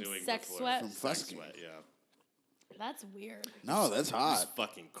we were from doing sex before. sweat? From Sex fusking. sweat, yeah. That's weird. No, that's It was hot.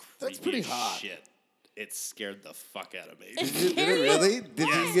 fucking creepy That's pretty as hot. shit. it scared the fuck out of me. Did it really? Did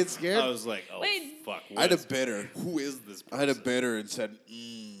you get scared? I was like, oh, Wait. fuck. I had a bitter. Who is this person? I had a bitter and said,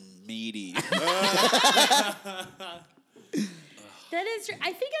 meaty. That is true.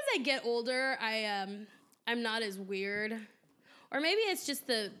 I think as I get older, I'm not as weird. Or maybe it's just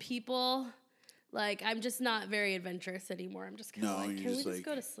the people. Like, I'm just not very adventurous anymore. I'm just kind of No, like, you're can we just just like-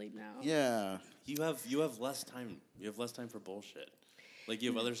 go to sleep now? Yeah. You have less time. You have less time for bullshit. Like,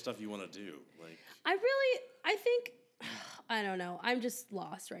 you have other stuff you want to do. Like, I think, I don't know. I'm just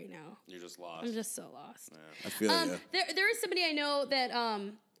lost right now. you're just lost. I'm just so lost. I feel you. There is somebody I know that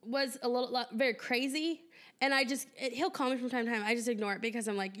was very crazy, and he'll call me from time to time. I just ignore it because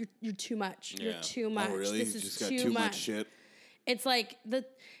I'm like, you're too much. You're Yeah. too much. Oh, really? This You is just got too too much. much shit. It's like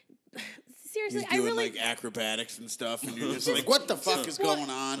seriously, He's I doing really. like acrobatics and stuff, and you're just like, what the fuck is going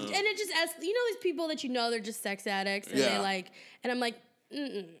on? And it just these people that they're just sex addicts, and Yeah. they like, and I'm like,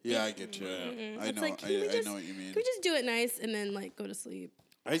 Yeah, I get you. I It's know. like, I know what you mean. Can we just do it nice and then like go to sleep?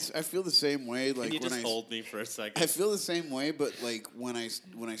 I feel the same way. Like Can you when just I hold me for a second? I feel the same way, but like when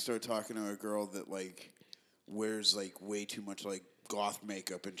I start talking to a girl that like wears like way too much like goth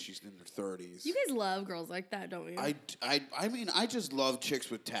makeup and she's in her 30s. You guys love girls like that, don't you? I mean, I just love chicks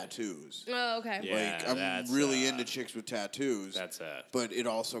with tattoos. Oh, okay. Yeah. Like I'm that's, really into chicks with tattoos. That's it. But it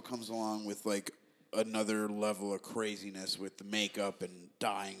also comes along with like another level of craziness with the makeup and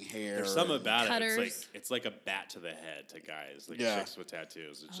dyeing hair. There's something and- about Cutters. it. It's like a bat to the head to guys. Like Yeah. chicks with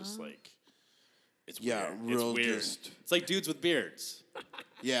tattoos. It's just like, it's Yeah, weird. real It's weird. just- It's like dudes with beards.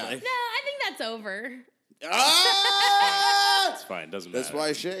 Yeah. Like- No, I think that's over. Ah! It's fine. Doesn't matter. That's why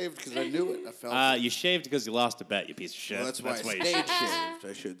I shaved, because I knew it. I felt it. You shaved because you lost a bet, you piece of shit. Well, that's why I you stayed shaved. shaved,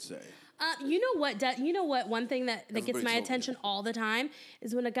 I should say. You know what? You know what? One thing that gets Everybody my told me. attention all the time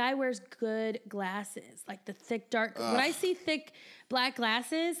is when a guy wears good glasses, like the thick, dark. When I see thick black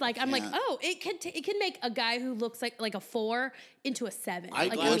glasses, like I'm like, can't. oh, it can make a guy who looks like a 4 into a 7. I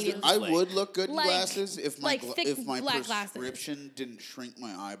like would, immediately. I would look good in Like- glasses if my like thick if my black glasses. prescription didn't shrink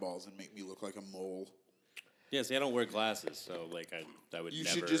my eyeballs and make me look like a mole. Yeah, see, I don't wear glasses, so like I would You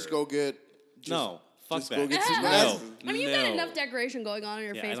never. should just go get. No, fuck just that. go get some No, glasses. I mean, you've got no. enough decoration going on in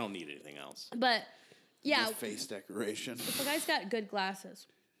your Yeah, face, I don't need anything else. but yeah, Just face decoration. if a guy's got good glasses,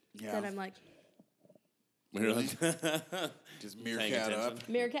 Yeah, then I'm like, Really? just Paying meerkat up.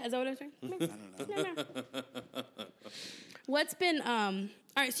 attention. meerkat. Is that what I'm saying? I don't know. What's been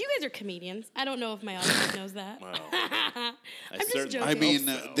all right, so you guys are comedians. I don't know if my audience knows that. Wow. I'm just certainly- joking. I mean,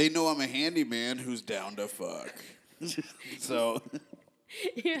 so. they know I'm a handyman who's down to fuck. So,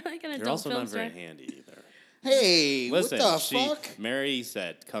 You're like an You're adult also film not very star. handy either. hey, Listen, what the fuck? Mary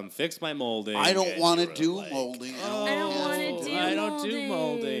said, "Come fix my molding." I don't and want to you were do like, molding. I don't have wanna molding. do I don't do molding.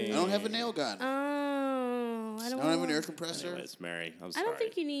 molding. I don't have a nail gun. Oh, I I don't don't have an wanna- air compressor. Anyways, Mary, I'm I sorry. don't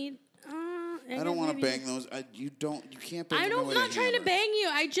think you need. I don't want to bang those. You can't bang I'm them with a not trying to hammer. bang you.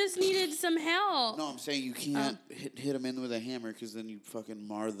 I just needed some help. No, I'm saying you can't hit them in with a hammer because then you fucking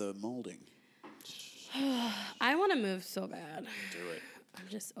mar the molding. I want to move so bad. Do it. I'm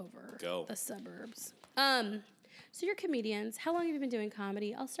just over Go. the suburbs. So you're comedians. How long have you been doing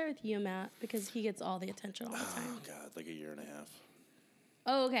comedy? I'll start with you, Matt, because he gets all the attention all the time. Oh God, like a year and a half.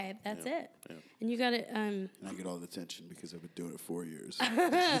 Oh, okay, that's it. Yeah. And you got it. And I get all the attention because I've been doing it 4 years. I'm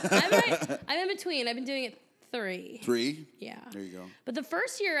in between. I've been doing it 3. 3? Yeah. There you go. But the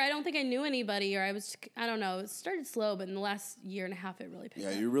first year, I don't think I knew anybody, or I don't know. It started slow, but in the last year and a half, it really picked Yeah,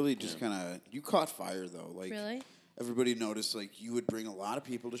 up. you really just kind of you caught fire though. Like Really? everybody noticed like you would bring a lot of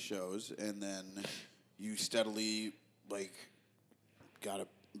people to shows, and then you steadily like got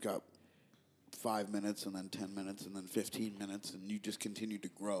 5 minutes, and then 10 minutes, and then 15 minutes, and you just continued to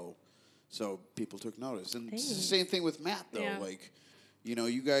grow. So people took notice, and it's the Thanks. same thing with Matt though. Yeah. Like, you know,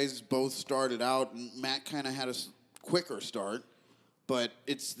 you guys both started out, and Matt kind of had a quicker start. But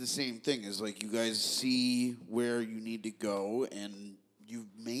it's the same thing. Is like you guys see where you need to go, and you've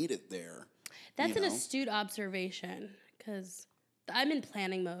made it there. That's you an know? astute observation, because I'm in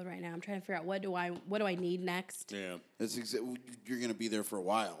planning mode right now. I'm trying to figure out what do I need next. Yeah. That's you're gonna be there for a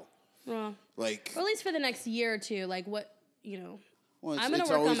while. Well, Like, or at least for the next year or two. Like what well, I'm gonna it's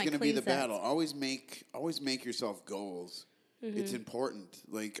work on always my gonna be clean the sets. battle. Always make yourself goals. Mm-hmm. It's important.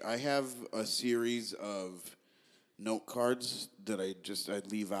 Like I have a series of note cards that I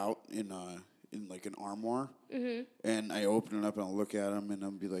leave out in like an armoire, Mm-hmm. and I open it up and I'll look at them and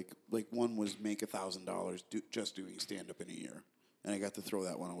I'll be like one was make $1,000 just doing stand up in a year, and I got to throw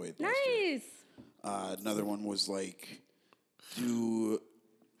that one away last year. nice. Another one was like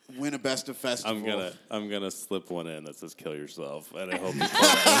win a best of festival. I'm gonna slip one in that says "kill yourself," and I hope you pull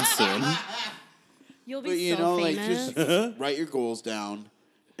that one soon. You'll be But you so know, like famous. just write your goals down,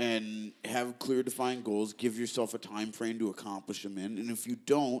 and have clear, defined goals. Give yourself a time frame to accomplish them in. And if you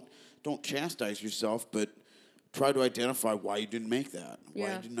don't chastise yourself, but try to identify why you didn't make that.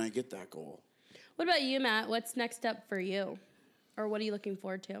 Why didn't I get that goal? What about you, Matt? What's next up for you? Or what are you looking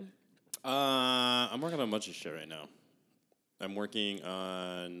forward to? I'm working on a bunch of shit right now. I'm working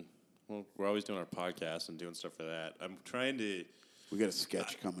on, well, we're always doing our podcast and doing stuff for that. I'm trying to... We got a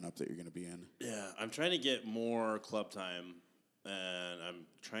sketch coming up that you're going to be in. Yeah, I'm trying to get more club time, and I'm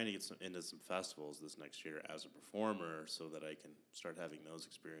trying to get into some festivals this next year as a performer so that I can start having those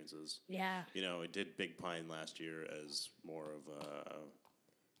experiences. Yeah. You know, I did Big Pine last year as more of a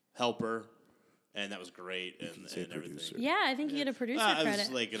helper, and that was great and everything. Producer. Yeah, I think you get a producer I credit.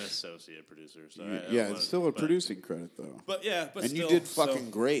 was like an associate producer. So It's still a producing credit, though. But and still, you did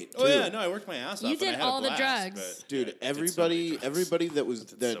fucking great, too. Oh, yeah, no, I worked my ass off. You did and I had all a the blast, drugs. but, Dude, yeah, I did so many drugs. everybody that was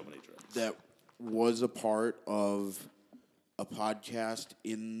so that many drugs. that was a part of a podcast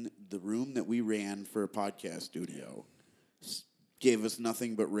in the room that we ran for a podcast studio gave us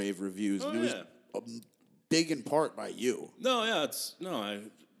nothing but rave reviews, and it was big in part by you. No, yeah,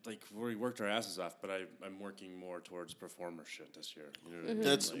 we worked our asses off, but I'm working more towards performer shit this year. You know what I mean?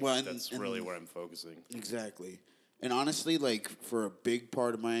 That's really where I'm focusing. Exactly. And honestly, like, for a big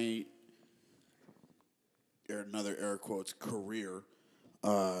part of my, another air quotes, career,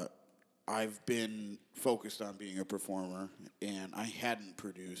 I've been focused on being a performer, and I hadn't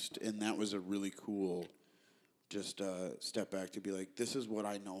produced, and that was a really cool just step back to be like, this is what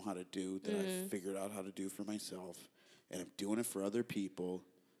I know how to do, that I figured out how to do for myself, and I'm doing it for other people,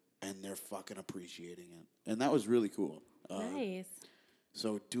 and they're fucking appreciating it. And that was really cool. Nice.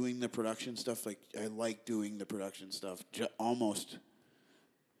 So doing the production stuff, like, I like doing the production stuff almost...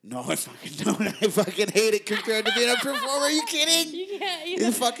 No, I fucking don't. I fucking hate it compared to being a performer. Are you kidding? You can't.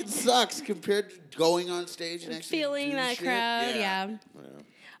 It fucking sucks compared to going on stage and actually feeling do that shit. crowd. Yeah.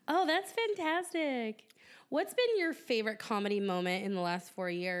 Oh, that's fantastic. What's been your favorite comedy moment in the last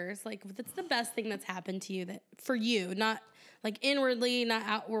 4 years? Like, what's the best thing that's happened to you that for you, not like inwardly, not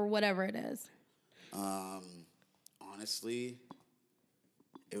out or whatever it is? Honestly,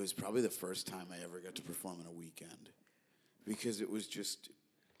 it was probably the first time I ever got to perform in a weekend because it was just,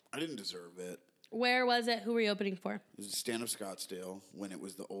 I didn't deserve it. Where was it? Who were you opening for? It was Stand Up Scottsdale when it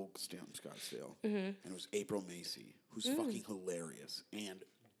was the old Stand Up Scottsdale. And it was April Macy, who's fucking hilarious and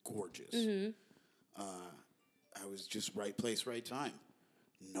gorgeous. I was just right place, right time.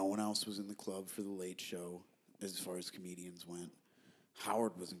 No one else was in the club for the late show as far as comedians went.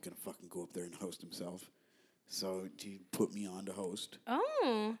 Howard wasn't going to fucking go up there and host himself. So he put me on to host.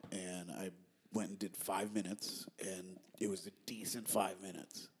 Oh. And I went and did 5 minutes, and it was a decent 5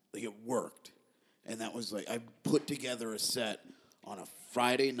 minutes. Like, it worked. And that was like, I put together a set on a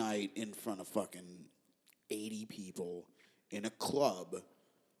Friday night in front of fucking 80 people in a club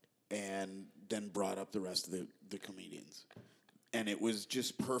and then brought up the rest of the comedians. And it was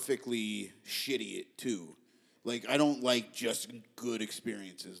just perfectly shitty, too. Like, I don't like just good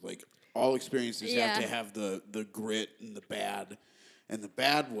experiences. Like, all experiences have to have the grit and the bad. And the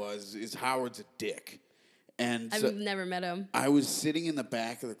bad is Howard's a dick. And I've never met him. I was sitting in the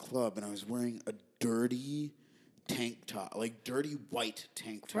back of the club, and I was wearing a dirty tank top, like dirty white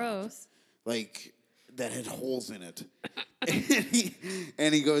tank top. Gross. Like, that had holes in it.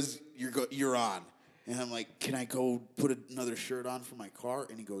 and he goes, you're on. And I'm like, can I go put another shirt on for my car?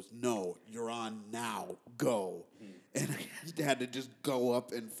 And he goes, no, you're on now. Go. And I had to just go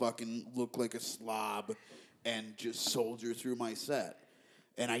up and fucking look like a slob and just soldier through my set.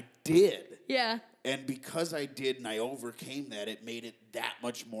 And I did. Yeah. And because I did and I overcame that, it made it that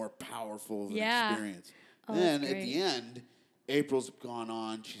much more powerful of an experience. Oh, then that's at the end, April's gone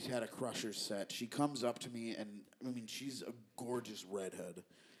on. She's had a Crusher set. She comes up to me, and I mean, she's a gorgeous redhead.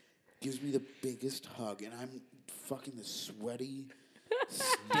 Gives me the biggest hug, and I'm fucking the sweaty,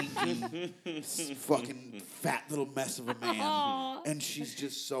 stinking, fucking fat little mess of a man. Aww. And she's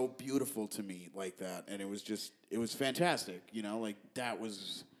just so beautiful to me like that. And it was fantastic. You know, like, that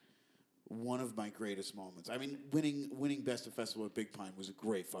was one of my greatest moments. I mean, winning Best of Festival at Big Pine was a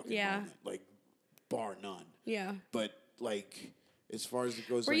great fucking moment. Like, bar none. Yeah. But, like, as far as it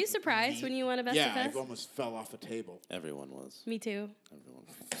goes, Were like, you surprised when you won a Best of Yeah, Fest? I almost fell off a table. Everyone was. Me too. Everyone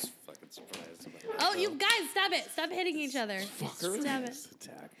was fucking surprised. Oh, you guys, stop it. Stop hitting each other. Fucker. Stop it.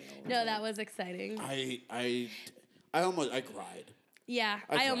 Attack me all the No, time. that was exciting. I cried. Yeah,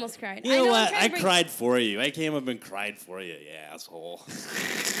 I I cried. almost cried. You know I'm what? trying I to bring- cried for you. I came up and cried for you, you asshole.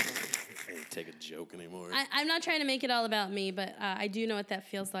 I can't take a joke anymore. I'm not trying to make it all about me, but I do know what that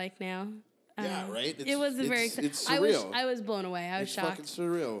feels like now. Yeah, right? It was very exciting. It's surreal. I was blown away. I was It's shocked. fucking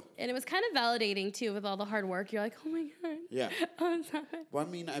surreal. And it was kind of validating, too, with all the hard work. You're like, oh, my God. Yeah. I'm sorry. Well, I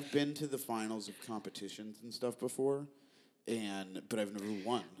mean, I've been to the finals of competitions and stuff before, but I've never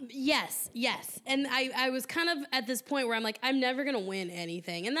won. Yes. And I was kind of at this point where I'm like, I'm never going to win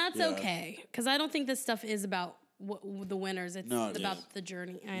anything. And that's Yeah. okay. Because I don't think this stuff is about the winners. It's No, it about is. the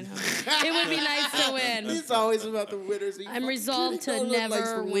journey. I know. It would be nice to win. It's always about the winners. Are you I'm fucking resolved kidding? to No one likes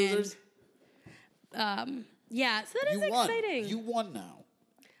never the win. losers. Yeah, so that is You won. exciting. You won now.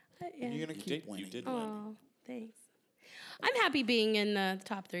 Yeah. You're gonna keep You winning. did win. Oh, thanks. I'm happy being in the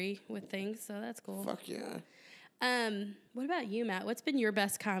top 3 with things, so that's cool. Fuck yeah. What about you, Matt? What's been your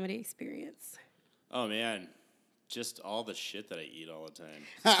best comedy experience? Oh man, just all the shit that I eat all the time.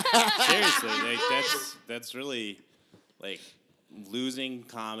 Seriously, like that's really like losing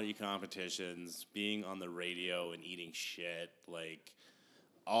comedy competitions, being on the radio and eating shit, like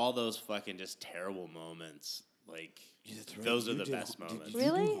all those fucking just terrible moments. Like Yeah, that's right. those are You the did- best moments. Did you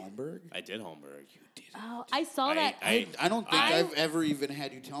Really? do Holmberg? I did Holmberg. Oh, I saw that. I don't think I- I've ever even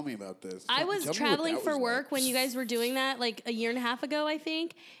had you tell me about this. I Tell was me what traveling that for was work like. when you guys were doing that, like a year and a half ago, I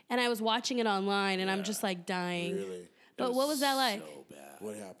think, and I was watching it online, and I'm just like dying. Really? But what was that like? So bad.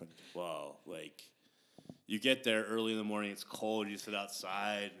 What happened? Well, like you get there early in the morning, it's cold, you sit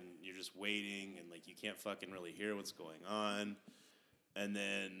outside and you're just waiting and like you can't fucking really hear what's going on. And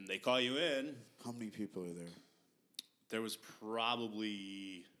then they call you in. How many people are there? There was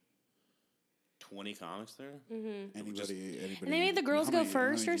probably 20 comics there. Anybody? And they made the girls how go many- how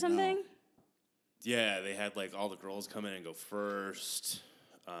first many or do you know? something? Yeah, they had like all the girls come in and go first.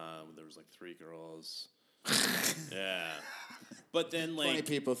 There was like 3 girls. Yeah. But then 20 like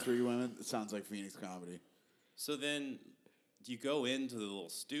people, 3 women. It sounds like Phoenix comedy. so then you go into the little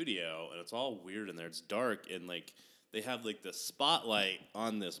studio and it's all weird in there. It's dark and like they have like the spotlight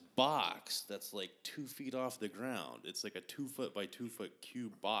on this box that's like 2 feet off the ground. It's like a 2 foot by 2 foot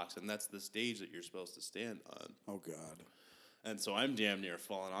cube box, and that's the stage that you're supposed to stand on. Oh God. And so I'm damn near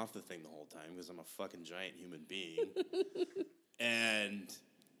falling off the thing the whole time because I'm a fucking giant human being. And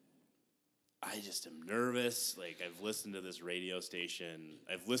I just am nervous. Like, I've listened to this radio station.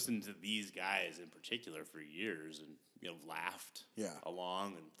 I've listened to these guys in particular for years and, laughed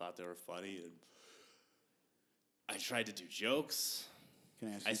along and thought they were funny. And I tried to do jokes. Can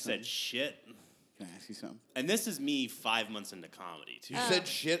I ask you I something? said shit. Can I ask you something? And this is me 5 months into comedy, too. You said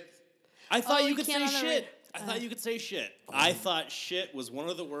shit. I thought Oh, you you could can't say on the shit. I thought you could say shit. I thought shit was one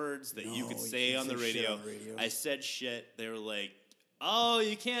of the words that you No, could you say can't on the say shit radio. on the radio. I said shit. They were like, "Oh,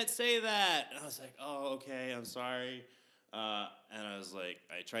 you can't say that." And I was like, "Oh, okay, I'm sorry." And I was like,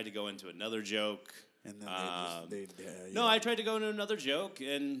 I tried to go into another joke. And then No, I tried to go into another joke,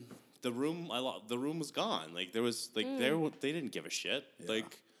 and the room was gone. Like there was like they didn't give a shit.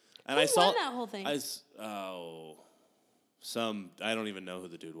 Like, and Who I saw won that whole thing? I don't even know who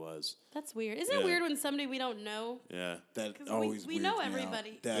the dude was. That's weird. Isn't it Yeah. weird when somebody we don't know? Yeah. That 'Cause always we know weirds me out.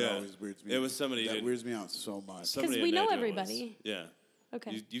 everybody. That Yeah. always weirds me It out. was somebody That that- weirds me out so much. Somebody we I know knew everybody. Yeah.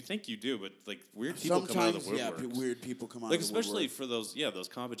 Okay. You think you do, but like weird people come out of Sometimes, the yeah, woodworks. weird people come out Like of the especially woodwork. for those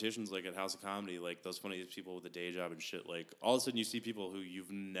competitions like at House of Comedy, like those funny people with a day job and shit. Like all of a sudden you see people who you've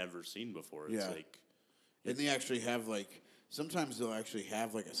never seen before. It's Yeah. like And they actually have like, sometimes they'll actually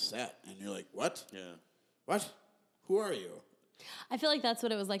have like a set, and you're like, what? yeah. What? Who are you? I feel like that's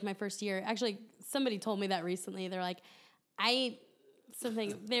what it was like my first year. Actually, somebody told me that recently. They're like, they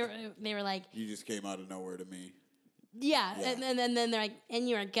were like, You just came out of nowhere to me. yeah. Yeah. And then they're like, and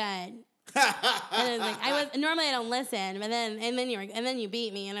you were good. And then like normally I don't listen, but then you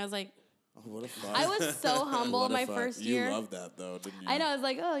beat me, and I was like, Oh, what a fuck. I was so humble What a my fuck. first You year. loved that though, didn't you? I know. I was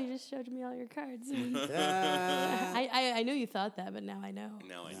like, oh, you just showed me all your cards. Ah. I knew you thought that, but now I know.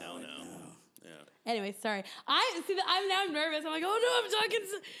 Now I know. Yeah. Anyway, sorry. I'm now nervous. I'm like, oh no, I'm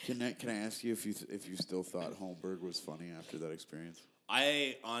talking. Can I ask you if you still thought Holmberg was funny after that experience?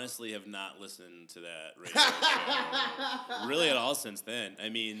 I honestly have not listened to that radio show really at all since then. I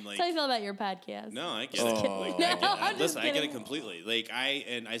mean, like, How do you feel about your podcast? no, I get Oh. it. Like, No, I get it. I'm just Listen, I get kidding. it completely. Like,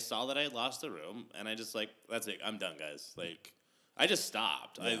 I saw that I lost the room, and I just like, that's it. I'm done, guys. Like, I just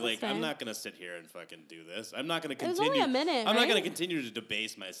stopped. Yeah. I'm That's not gonna sit here and fucking do this. I'm not gonna It was continue. only a minute, I'm not right? gonna continue to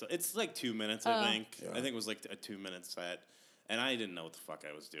debase myself. It's like 2 minutes, I Oh. think. Yeah. I think it was like a 2-minute set, and I didn't know what the fuck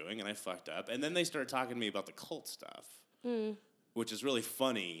I was doing, and I fucked up. And then they started talking to me about the cult stuff, which is really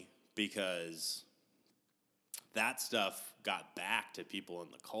funny because that stuff got back to people in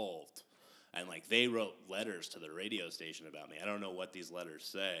the cult. And, like, they wrote letters to the radio station about me. I don't know what these letters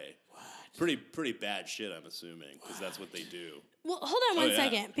say. What? Pretty bad shit, I'm assuming, because that's what they do. Well, hold on one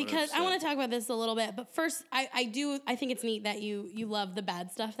second, because 100%. I want to talk about this a little bit. But first, I think it's neat that you love the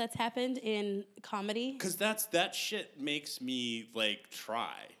bad stuff that's happened in comedy. Because that shit makes me, like,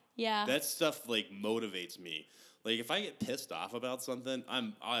 try. Yeah. That stuff, like, motivates me. Like, if I get pissed off about something,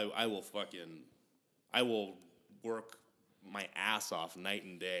 I will work my ass off night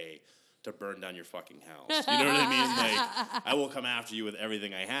and day to burn down your fucking house. You know what I mean? Like, I will come after you with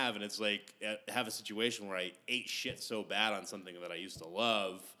everything I have, and it's like, have a situation where I ate shit so bad on something that I used to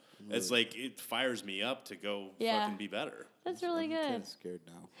love. It's like, it fires me up to go fucking be better. That's really I'm good. kind of scared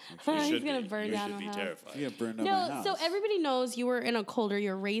now. He's going to burn down You my should house. be terrified. You're gonna burn down my No, house. so everybody knows you were in a cult or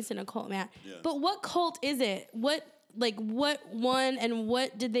you're raised in a cult, Matt. Yeah. But what cult is it? What one and why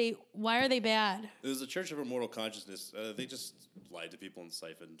are they bad? It was the Church of Immortal Consciousness. They just lied to people and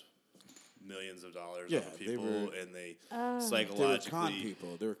siphoned millions of dollars off of they people, were- and they They were psychologically. con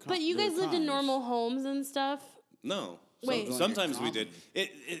people. They were con- But you they were guys lived in conners. normal homes and stuff? No. Wait. Sometimes we Like a did.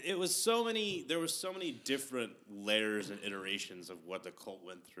 It was so many. There were so many different layers and iterations of what the cult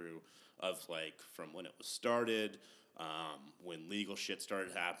went through. Of like from when it was started, when legal shit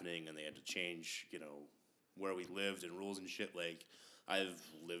started happening, and they had to change, where we lived and rules and shit. Like I've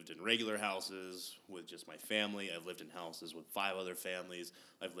lived in regular houses with just my family. I've lived in houses with 5 other families.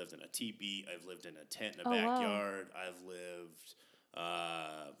 I've lived in a teepee. I've lived in a tent in a wow. backyard. I've lived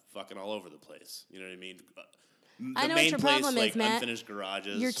fucking all over the place. You know what I mean? I The know what main your place, problem like is, Matt. unfinished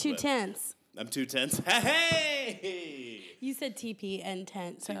garages. You're too but- tense. I'm too tense. Hey! You said TP and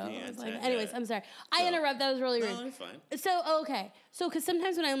tent, so TP I and was like, tent, anyways, yeah. I'm sorry. I interrupt. That was really rude. No, you're fine. So, okay. So, because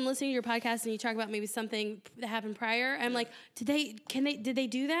sometimes when I'm listening to your podcast and you talk about maybe something that happened prior, I'm like, did they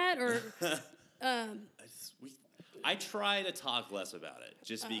do that? Or, I try to talk less about it,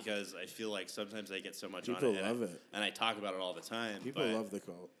 just because I feel like sometimes I get so much People on it. love it. And I talk about it all the time. People but love the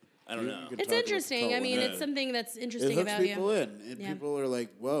cult. I don't know. You can it's talk about the interesting. cult I mean, whenever. it's something that's It interesting hooks about people you. in, and Yeah. people are like,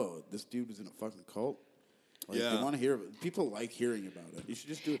 "Whoa, this dude was in a fucking cult." Like, Yeah. they want to hear. People like hearing about it. You should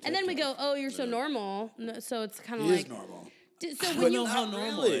just do it. And then we go, oh, you're so normal. No, so it's kind of He like. is normal. So I when know you. how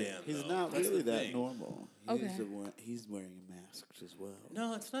normal really. I am. He's though. not That's really the that thing. normal. Okay. He's wearing a mask as well.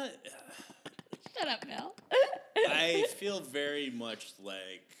 No, it's not. Shut up, Bill. I feel very much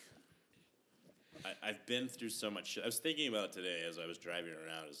like I've been through so much shit. I was thinking about it today as I was driving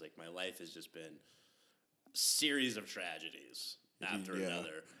around. It's like my life has just been a series of tragedies after Yeah.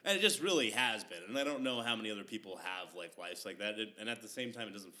 another. And it just really has been. And I don't know how many other people have like lives like that. And at the same time,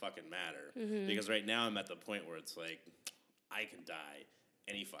 it doesn't fucking matter. Because right now I'm at the point where it's like, I can die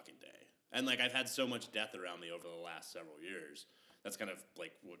any fucking day. And like I've had so much death around me over the last several years. That's kind of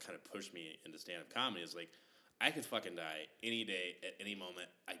like what kind of pushed me into stand-up comedy is like, I could fucking die any day at any moment.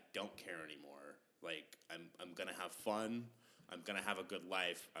 I don't care anymore. Like I'm gonna have fun. I'm gonna have a good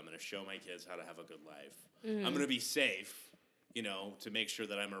life. I'm gonna show my kids how to have a good life. I'm gonna be safe, to make sure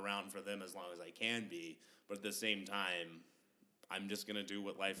that I'm around for them as long as I can be. But at the same time, I'm just gonna do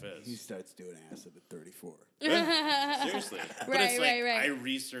what life He is. starts doing acid at 34. Seriously. But Right, it's like right. I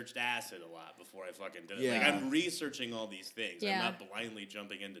researched acid a lot before I fucking did it. Yeah. Like I'm researching all these things. Yeah. I'm not blindly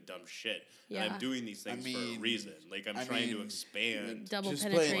jumping into dumb shit. Yeah. And I'm doing these things for a mean- reason. Like I'm I trying to mean, expand. Double Just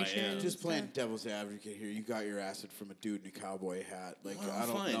penetration. playing, and just playing stuff. devil's advocate here. You got your acid from a dude in a cowboy hat. Like I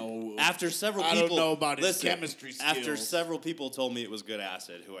don't Fine. know. After several I people, don't know about his listen, chemistry After skills. several people told me it was good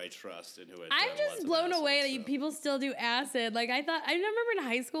acid, who I trust and who I. I'm just blown away that you people still do acid. Like I remember in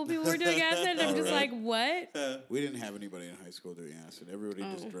high school people were doing acid. And I'm just like, what? We didn't have anybody in high school doing acid. Everybody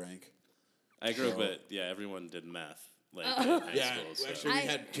just drank. I grew up So- at everyone did meth in high Yeah, school. So. actually, we I-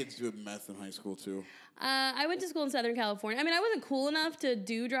 had kids doing meth in high school too. I went to school in Southern California. I mean, I wasn't cool enough to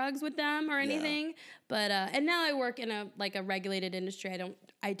do drugs with them or anything, but and now I work in a regulated industry.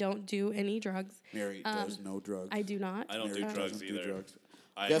 I don't do any drugs. Mary does no drugs. I do not. I don't Mary do drugs doesn't either. do drugs.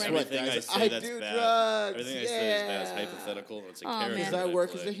 I, Guess what, everything guys? I say I that's do bad. drugs, Everything I say is bad. It's yeah. hypothetical. And it's a Aw, character. man. Because that I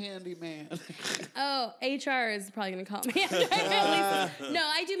work play. as a handyman. Oh, HR is probably gonna call me. At least, no,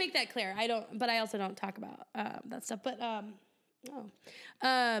 I do make that clear. I don't, but I also don't talk about that stuff. But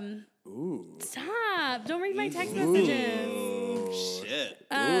Ooh. stop! Don't read my text messages. Oh, shit.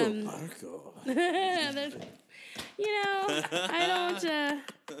 Ooh, Marco. There's, I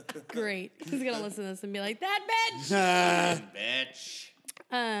don't. Great. He's gonna listen to this and be like, "That bitch." Bitch.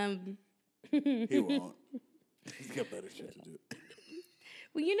 He won't. He's got better shit to do.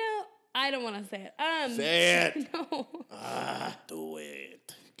 Well, I don't want to say it. Say it. No. Do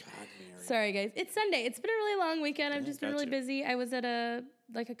it. God, Mary. Sorry, guys. It's Sunday. It's been a really long weekend. I've just been really gotcha. busy. I was at a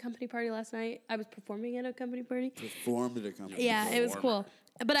company party last night. I was performing at a company party. Performed at a company. Yeah, it was Performer.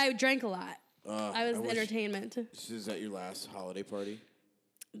 cool. But I drank a lot. I was I wish- entertainment. Is that your last holiday party?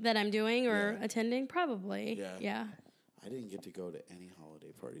 that I'm doing or Yeah. attending? Probably. Yeah. Yeah. I didn't get to go to any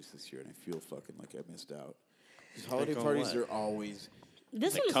holiday parties this year, and I feel fucking like I missed out. Because holiday on parties what? are always...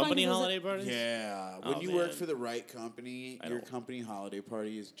 This Like one was fun company 'cause it was holiday parties? Yeah. When Oh, you work man. for the right company, I your don't- company holiday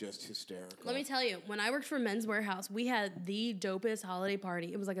party is just hysterical. Let me tell you, when I worked for Men's Warehouse, we had the dopest holiday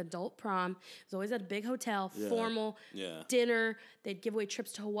party. It was like adult prom. It was always at a big hotel, Yeah. formal Yeah. dinner. They'd give away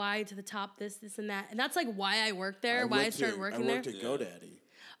trips to Hawaii, to the top, this, and that. And that's like why I worked there, why I started working I worked there. at GoDaddy.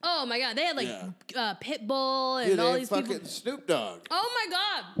 Oh my God. They had like Yeah. Pitbull and Dude, they all had these fucking people. Snoop Dogg. Oh my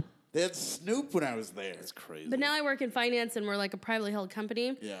God. They had Snoop when I was there. It's crazy. But now I work in finance and we're like a privately held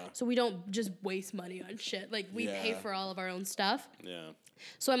company. Yeah. So we don't just waste money on shit. Like we pay Yeah. for all of our own stuff. Yeah.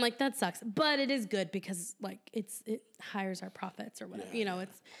 So I'm like, that sucks. But it is good because like it hires our profits or whatever. Yeah, You know,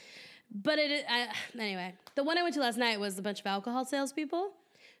 it's but anyway. The one I went to last night was a bunch of alcohol salespeople.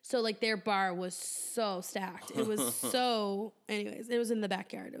 So like their bar was so stacked. It was so anyways, it was in the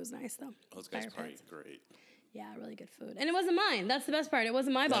backyard. It was nice though. Those guys Fire party pits. great. Yeah, really good food. And it wasn't mine. That's the best part. It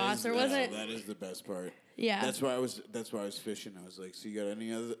wasn't my boss. Or wasn't That is the best part. Yeah. That's why I was fishing. I was like, so you got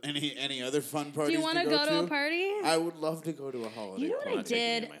any other fun parties? Do you want to go to a party? I would love to go to a holiday You know what party. I I'm taking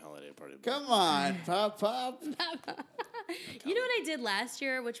you did. to my holiday party. Come on, pop. You know what I did last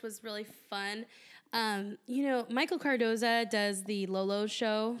year, which was really fun? You know, Michael Cardoza does the Lolo's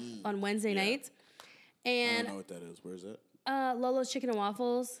show on Wednesday nights. I And don't know what that is. Where is it? Lolo's Chicken and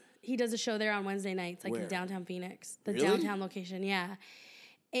Waffles. He does a show there on Wednesday nights, like Where? in downtown Phoenix. The Really? downtown location, yeah.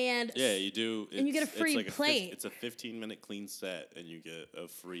 And Yeah, you do. And you get a It's free like plate. It's a 15-minute clean set, and you get a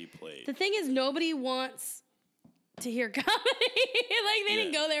free plate. the thing is, nobody wants to hear comedy. Like, they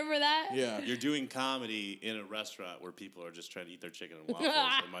didn't Yeah. go there for that. Yeah. You're doing comedy in a restaurant where people are just trying to eat their chicken and waffles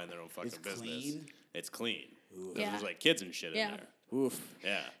and mind their own fucking It's business. clean? It's clean. 'Cause Yeah. There's like kids and shit Yeah. in there. Oof.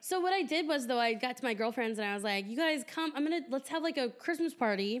 Yeah. So what I did was, though, I got to my girlfriends and I was like, you guys come, let's have like a Christmas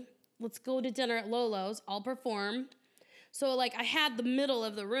party. Let's go to dinner at Lolo's. I'll perform. So like I had the middle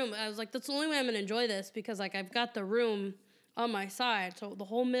of the room. I was like, that's the only way I'm gonna enjoy this because like I've got the room on my side. So the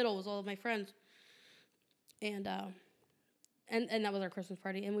whole middle was all of my friends. And that was our Christmas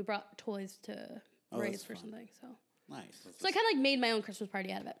party. And we brought toys to raise that's for fun. something. So Nice. I kind of like made my own Christmas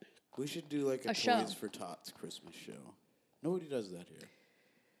party out of it. We should do like a A show. Toys for Tots Christmas show. Nobody does that here.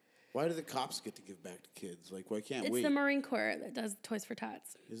 Why do the cops get to give back to kids? Like, why can't It's we? the Marine Corps that does Toys for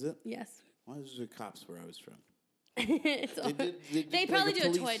Tots. Is it? Yes. Why is there cops where I was from? It's all- they probably do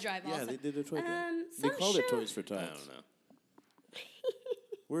a toy drive Yeah, also. they did a toy drive. They some called it show- Toys for Tots. I don't know.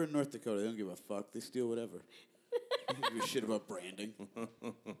 We're in North Dakota. They don't give a fuck. They steal whatever. They don't give a shit about branding.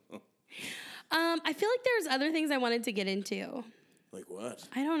 I feel like there's other things I wanted to get into. Like what?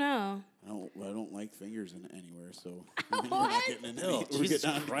 I don't know. I don't like fingers in anywhere, so we're What? not getting into, Bill, we're Jesus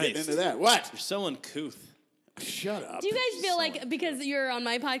getting Christ. into that. What? You're so uncouth. Shut up. Do you guys feel like because you're on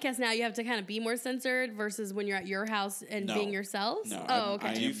my podcast now, you have to kind of be more censored versus when you're at your house and No. being yourselves? No, Oh, I'm- okay.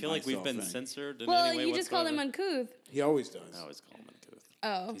 I Do you am feel like we've been myself, censored in Well, any way you just called him whatsoever? uncouth. He always does. I always call him uncouth.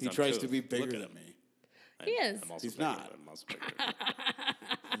 Oh, He not tries to couth. be Look bigger at than him. me. he is. I'm also He's bigger not. than him, I'm also bigger than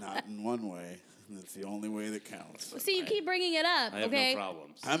him. Not in one way. That's the only way that counts. See, you keep bringing it up. I have Okay. no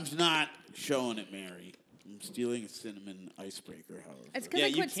problems. I'm not showing it, Mary. I'm stealing a cinnamon icebreaker, however. It's because Yeah, I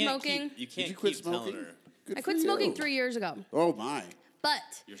you quit can't smoking. Keep, you Did can't you quit keep telling smoking? her Good I for quit smoking you. 3 years ago. Oh my. But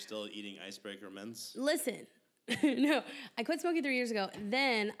you're still eating icebreaker mints. listen, no, I quit smoking 3 years ago.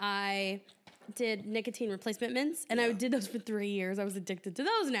 Then I did nicotine replacement mints, and I Yeah. did those for 3 years. I was addicted to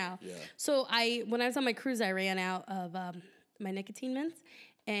those now. Yeah. So when I was on my cruise, I ran out of my nicotine mints,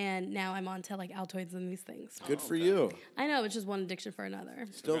 and now I'm on to like Altoids and these things. Good for okay. you. I know it's just one addiction for another.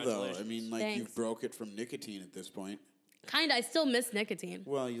 Still though, I Congratulations. mean, like you Thanks. broke it from nicotine at this point. Kinda, I still miss nicotine.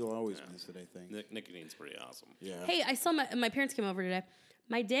 Well, you'll always miss it, I think. Nicotine's pretty awesome. Yeah. Hey, I saw my parents came over today.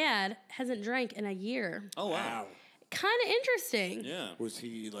 My dad hasn't drank in a year. Oh, wow. Kind of interesting. Yeah. Was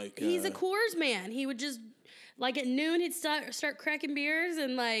he like? He's a Coors man. He would just like at noon he'd start cracking beers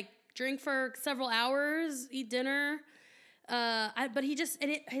and like drink for several hours, eat dinner. But he just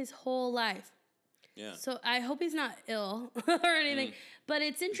his whole life. Yeah. So I hope he's not ill or anything. But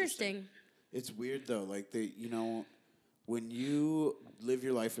it's interesting. It's weird though, like when you live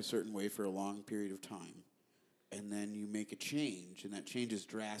your life a certain way for a long period of time, and then you make a change, and that change is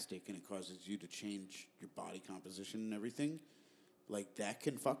drastic, and it causes you to change your body composition and everything, like that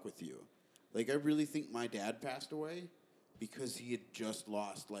can fuck with you. Like I really think my dad passed away because he had just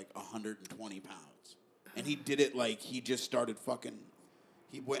lost like 120 pounds, and he did it like he just started fucking.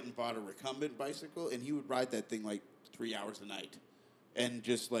 He went and bought a recumbent bicycle, and he would ride that thing like 3 hours a night. And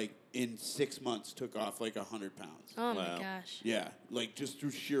just like in 6 months took off like 100 pounds. Oh Wow. my gosh. Yeah, like just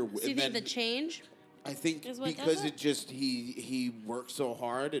through sheer. So you think the change? I think Is what does because it? it just he worked so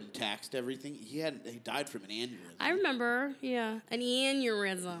hard and taxed everything. He died from an aneurysm. I remember, yeah, an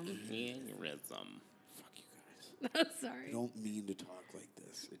aneurysm. Aneurysm. Fuck you guys. Sorry. I don't mean to talk like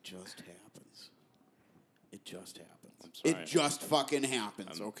this. It just happens. It just happens. I'm sorry. It just fucking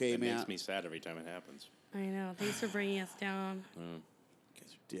happens. Okay, it man. makes me sad every time it happens. I know. Thanks for bringing us down.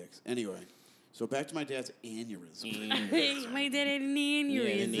 Guys are dicks. Anyway, so back to my dad's aneurysm. My dad had an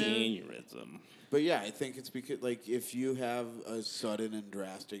aneurysm. Aneurysm. But yeah, I think it's because like if you have a sudden and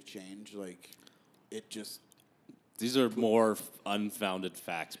drastic change, like it just. These are more unfounded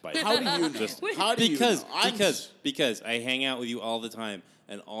facts by How do you know? Just How do because you know? because I hang out with you all the time,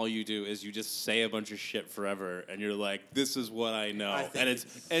 and all you do is you just say a bunch of shit forever, and you're like, "This is what I know," I think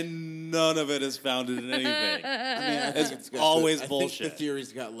and none of it is founded in anything. I think it's got always I think bullshit. the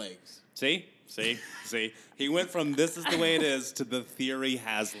theory's got legs. See. He went from "this is the way it is" to "the theory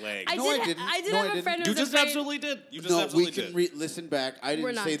has legs." I No, did. I didn't. I did No, I have a didn't. friend who You was just afraid. absolutely did. You just No, we absolutely can did. listen back. I We're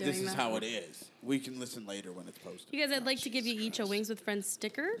didn't not say doing this is that. how it is. We can listen later when it's posted. You guys, I'd like to give you each a Wings with Friends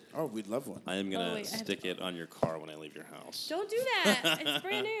sticker. Oh, we'd love one. I am gonna Oh, wait, I have stick to- it on your car when I leave your house. Don't do that. It's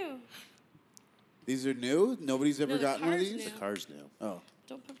brand new. These are new. Nobody's ever No, the gotten one of car's these. new. The car's new. Oh,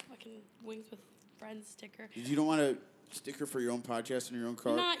 Don't put fucking Wings with Friends sticker. you don't want a sticker for your own podcast in your own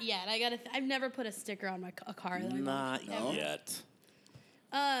car? Not yet. I've never put a sticker on my a car. That I Not want. yet.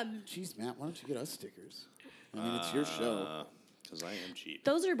 Jeez, Matt, why don't you get us stickers? I mean, it's your show. Because I am cheap.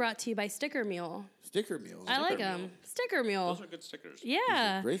 Those are brought to you by Sticker Mule. Sticker meals. I like Mule. them. Sticker Mule. Those are good stickers.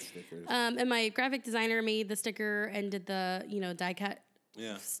 Yeah. Great stickers. And my graphic designer made the sticker and did the die cut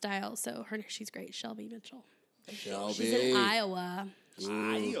Yeah. style. So she's great, Shelby Mitchell. Shelby. She's in Iowa.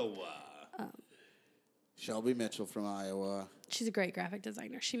 Iowa. Shelby Mitchell from Iowa. She's a great graphic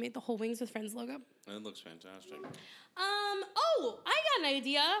designer. She made the whole Wings with Friends logo. It looks fantastic. Oh, I got an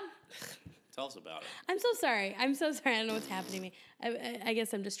idea. Tell us about it. I'm so sorry. I don't know what's happening to me. I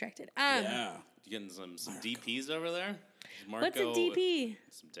guess I'm distracted. Yeah. You getting some DPs over there? Is What's a Marco DP?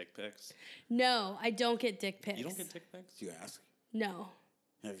 Some dick pics. No, I don't get dick pics. You don't get dick pics? Do you ask? No.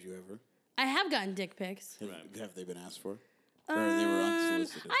 Have you ever? I have gotten dick pics. Have they been asked for? Or they were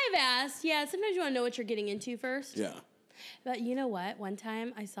unsolicited? I've asked. Yeah, sometimes you want to know what you're getting into first. Yeah. But you know what? One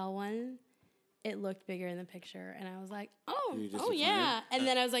time I saw one. It looked bigger in the picture, and I was like, Were you oh yeah. And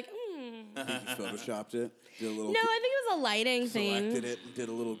then I was like, You photoshopped it. Did a little. No, I think it was a lighting Selected thing. it and did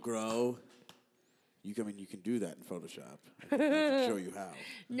a little grow. You can do that in Photoshop. I can show you how.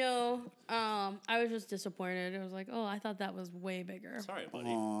 No, I was just disappointed. I was like, oh, I thought that was way bigger. Sorry, buddy.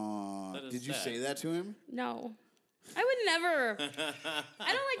 Aw, That is did you sad. say that to him? No, I would never.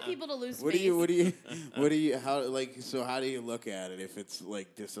 I don't like people to lose space. What do you how like so how do you look at it if it's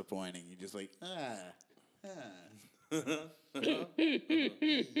like disappointing? You just like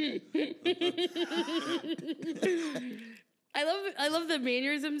I love the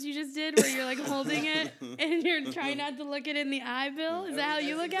mannerisms you just did, where you're like holding it and you're trying not to look it in the eye, Bill. Is that how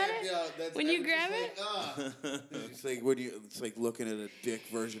you look at it? When you grab it? It's like when you it's like looking at a dick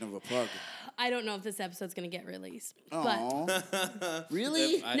version of a pug. I don't know if this episode's gonna get released, but Aw.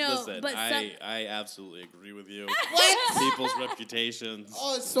 Really? No, Listen, but I absolutely agree with you. People's reputations.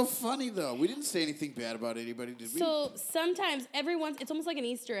 Oh, it's so funny though. We didn't say anything bad about anybody, did we? so sometimes it's almost like an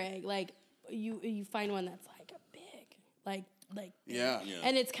Easter egg. Like you find one that's like a big, like yeah. Yeah.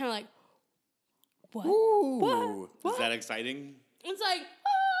 and it's kind of like what? Ooh. What? Is that exciting? It's like,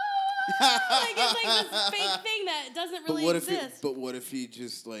 like it's like this fake thing that doesn't But really what if exist. but what if he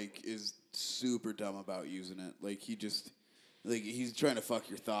just like is super dumb about using it? Like he just like he's trying to fuck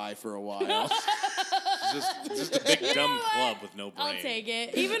your thigh for a while. Just a big dumb club with no brain. I'll take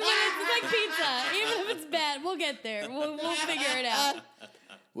it, even when it's like pizza. Even if it's bad, we'll get there. We'll figure it out.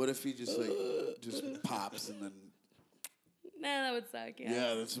 What if he just like just pops and then Nah, that would suck.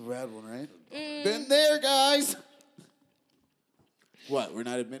 yeah, that's a bad one, right? Been there, guys. What? We're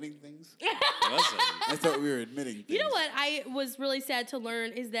not admitting things? Listen, I thought we were admitting things. You know what I was really sad to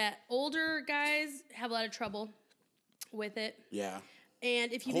learn is that older guys have a lot of trouble with it. Yeah.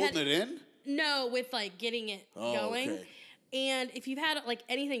 And if you've Holding had it in? no with like getting it Oh, going, okay. and if you've had like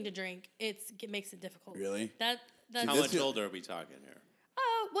anything to drink, it makes it difficult. Really? That's how that's much it. older are we talking here?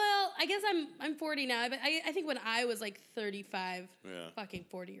 Oh well, I guess I'm 40 now, but I think when I was like 35, Yeah. fucking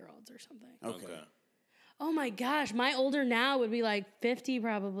 40-year-olds or something. Okay. Oh my gosh, my older now would be like 50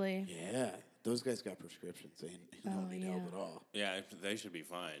 probably. Yeah. Those guys got prescriptions. They don't need help at all. Yeah, they should be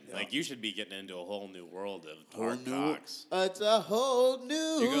fine. Yeah. Like you should be getting into a whole new world of hard Whole new- cocks. It's a whole new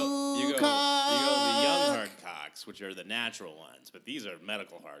You go the young hard cocks. cocks, which are the natural ones, but these are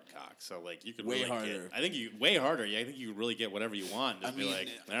medical hard cocks. So like you could Way really harder. I think you way harder. Yeah, I think you could really get whatever you want. Just be like,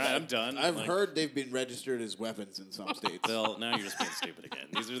 all right, I'm done. I've Like, heard they've been registered as weapons in some states. Bill, now you're just being stupid again.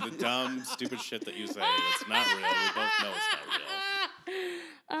 These are the dumb, stupid shit that you say. It's not real. We both know it's not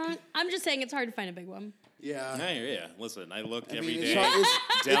real. I'm just saying it's hard to find a big one. Yeah. I hear ya. Listen, I look I every mean, day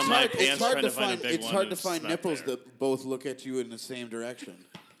it's down my hard- pants trying to find a big it's one. hard to It's find not nipples there. that both look at you in the same direction.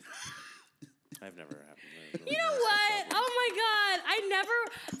 I've never happened. You know what? Oh my God. I never.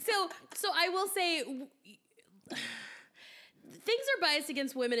 So I will say things are biased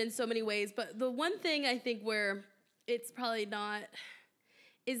against women in so many ways, but the one thing I think where it's probably not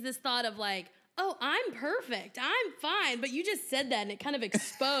is this thought of like, oh, I'm perfect. I'm fine. But you just said that and it kind of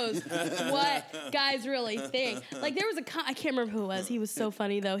exposed what guys really think. Like there was I can't remember who it was. He was so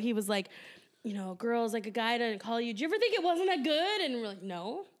funny though. He was like, you know, girls, like a guy didn't call you. Do you ever think it wasn't that good? And we're like,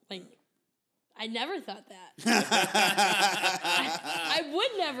 no. Like, I never thought that. I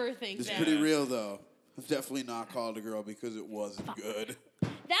would never think It's that. pretty real, though. I've definitely not called a girl because it wasn't good. That's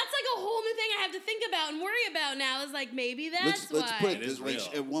like a whole new thing I have to think about and worry about now. Is like maybe that's Let's why. put It it is this way. real.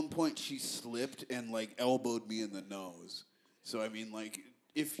 At one point, she slipped and like elbowed me in the nose. So I mean, like,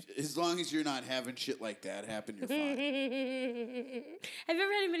 as long as you're not having shit like that happen, you're fine. Have you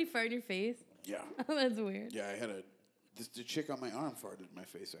ever had anybody fart in your face? Yeah, Oh, that's weird. yeah. I had the chick on my arm farted in my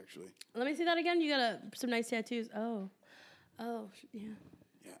face actually. Let me see that again. You got some nice tattoos. Oh, yeah.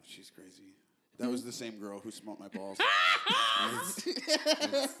 Yeah, she's crazy. That was the same girl who smoked my balls.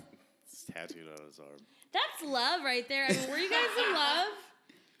 It's tattooed on his arm. That's love right there. I mean, were you guys in love?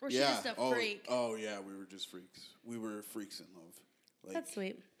 Or was she just a freak? Oh yeah, we were just freaks. We were freaks in love. Like, That's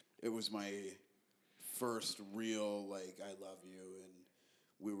sweet. It was my first real like I love you, and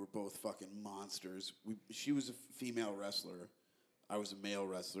we were both fucking monsters. She was a female wrestler, I was a male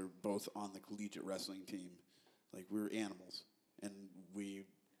wrestler, both on the collegiate wrestling team. Like we were animals, and we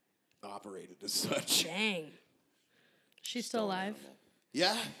operated as such. Dang. She's still an alive? animal.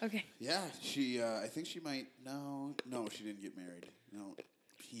 Yeah. Okay. Yeah. She. I think she might. No, she didn't get married. No.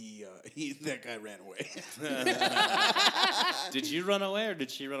 That guy ran away. Did you run away or did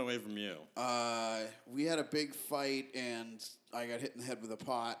she run away from you? We had a big fight, and I got hit in the head with a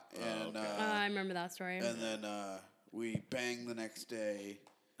pot, and okay. I remember that story. and then we banged the next day,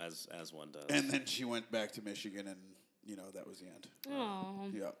 As one does. and then she went back to Michigan, and that was the end. Oh.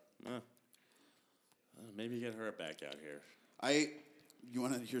 Yeah. Maybe get her back out here. You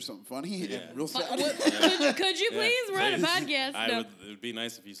want to hear something funny Yeah. and real sad? Could you please? We're on a podcast. No. It would be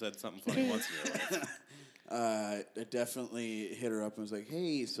nice if you said something funny once in your life. I definitely hit her up and was like,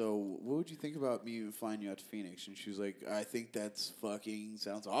 hey, so what would you think about me flying you out to Phoenix? And she was like, I think that's fucking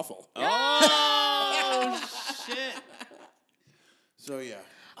sounds awful. Oh, shit. So, yeah.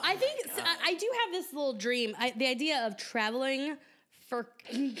 I think I do have this little dream. The idea of traveling for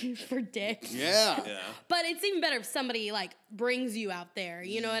dick. Yeah. Yeah. But it's even better if somebody like brings you out there.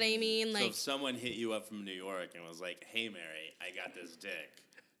 You know what I mean? So Like if someone hit you up from New York and was like, hey, Mary, I got this dick.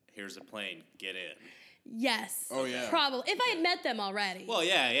 Here's a plane. Get in. yes. Oh, yeah. Probably if I had met them already. Well,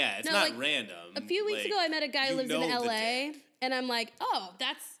 yeah. It's No, not like, random. a few weeks ago, I met a guy who you lives in know the LA, dick. and I'm like, oh,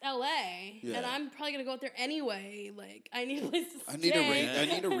 that's LA, Yeah. and I'm probably gonna go out there anyway. Like, I need a place to I stay.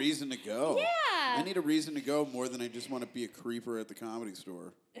 need a reason to go. Yeah. I need a reason to go more than I just want to be a creeper at the Comedy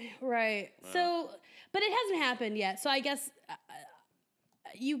Store. Right. So, but it hasn't happened yet. So I guess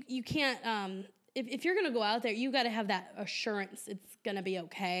you can't. If you're gonna go out there, you got to have that assurance it's gonna be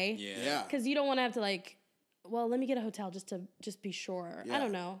okay. Yeah. Because you don't want to have to like. Well, let me get a hotel just to be sure. Yeah. I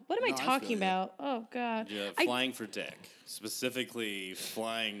don't know. What am No, I I talking feel you. about? Oh God. Yeah, flying for dick. Specifically,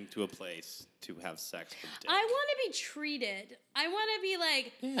 flying to a place to have sex for dick. I want to be treated. I want to be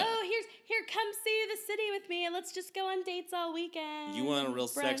like, oh, here, come see the city with me, and let's just go on dates all weekend. You want a real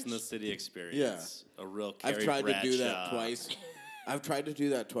Sex in the Brunch. City experience. A real Carrie I've tried to do that Bradshaw. twice. I've tried to do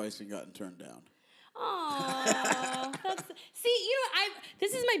that twice and gotten turned down. Oh, see,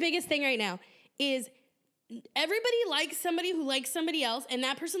 this is my biggest thing right now is everybody likes somebody who likes somebody else, and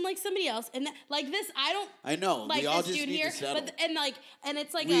that person likes somebody else, and like this, I don't. I know. Like we all this just dude need here, to settle. and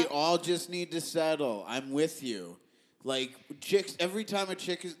it's like We all just need to settle. I'm with you. Like, chicks, every time a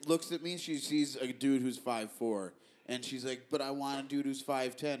chick looks at me, she sees a dude who's 5'4", and she's like, but I want a dude who's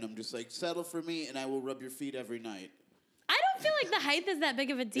 5'10". I'm just like, settle for me, and I will rub your feet every night. I don't feel like the height is that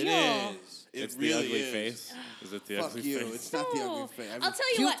big of a deal. It is. It's really the ugly is. face. Is it the Fuck ugly you. face? It's not the No. ugly face. I have I'll a tell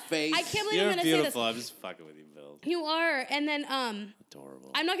you cute what. face. I can't believe You're I'm gonna say this. beautiful. I'm just fucking with you, Bill. You are, and then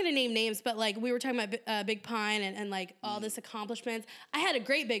Adorable. I'm not gonna name names, but like we were talking about Big Pine and like all this accomplishments. I had a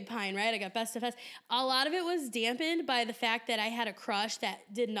great Big Pine, right? I got Best of Best. A lot of it was dampened by the fact that I had a crush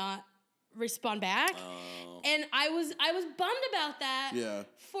that did not respond back. And I was bummed about that Yeah.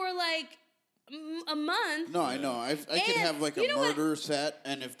 for like a month. No, I know. I could have like a you know what? murder set,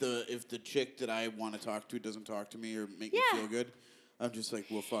 and if the chick that I want to talk to doesn't talk to me or make me Yeah. feel good, I'm just like,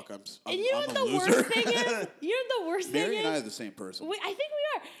 well, fuck. I'm And you know I'm what a the loser. worst thing is? You know what the worst Mary thing and I is? are the same person. I think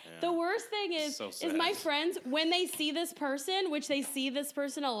we are. The worst thing is So my sad. friends, when they see this person, which they see this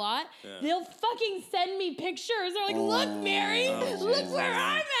person a lot, they'll fucking send me pictures. They're like, look, Mary, look where I'm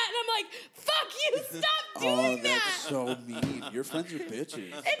at. And I'm like, fuck you, stop doing that. That's so mean. Your friends are bitches. It's your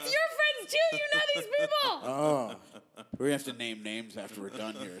friends too. You know these people. Oh, we're gonna have to name names after we're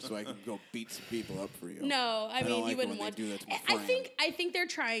done here, so I can go beat some people up for you. No, I don't mean, like you it wouldn't when they want do that to my I friend. think they're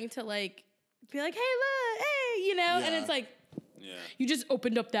trying to like be like, hey, look, hey, you know, and Yeah. it's like, Yeah. you just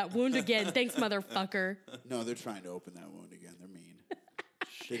opened up that wound again. Thanks, motherfucker. No, they're trying to open that wound again. They're mean.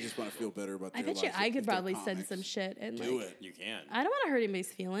 They just want to feel better about I their bet you lives I if could they're probably send comics. some shit and Do like, it. You can. I don't want to hurt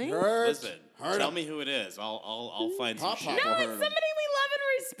anybody's feelings. Hurt. Listen, Hurt tell 'em. me who it is. I'll find some Pop shit. Pop No, will it's hurt 'em. somebody we love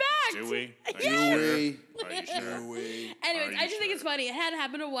and respect. Do we? Are Yeah. you Do sure? we? Are you sure? Do we? Anyways, Are I you just think it's sure? funny. It hadn't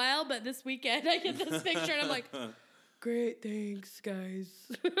happened in a while, but this weekend I get this picture and I'm like, great, thanks, guys.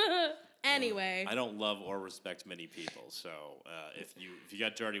 Anyway. I don't love or respect many people, so if you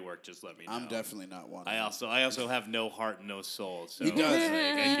got dirty work, just let me know. I'm definitely not one. I also have no heart and no soul. So He does.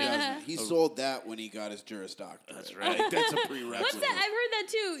 like, He doesn't. He sold that when he got his Juris Doctorate. That's right. Like, that's a prerequisite. What's that? I've heard that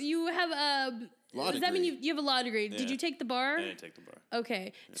too. You have a Law does that mean degree. you have a law degree? Did Yeah. you take the bar? I didn't take the bar.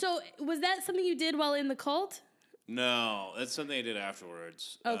 Okay. So was that something you did while in the cult? No, that's something I did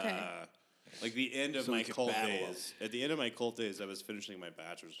afterwards. Okay. Like the end of So my we could cult battle 'em. days. At the end of my cult days, I was finishing my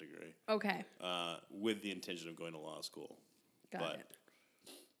bachelor's degree Okay. with the intention of going to law school. Got but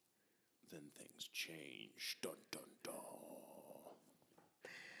it. then things changed. Dun dun dun.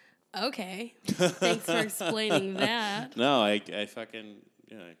 Okay. Thanks for explaining that. No, I fucking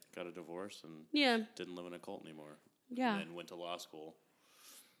I got a divorce and Yeah. didn't live in a cult anymore. Yeah. And then went to law school.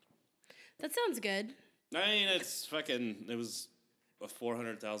 That sounds good. I mean, it was a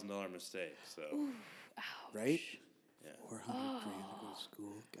 $400,000 mistake. So Right? yeah. 400 grand to go to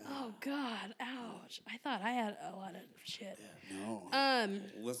school. God, Oh God. Ouch. I thought I had a lot of shit. no.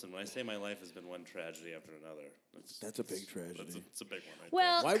 Listen, when I say my life has been one tragedy after another, That's a big tragedy. It's a big one, right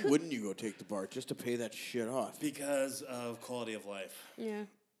Well, Why wouldn't you go take the bar just to pay that shit off? there. Because of quality of life. yeah.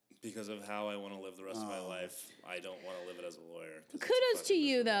 Because of how I want to live the rest of my life. I don't want to live it as a lawyer. 'cause it's Kudos to fucking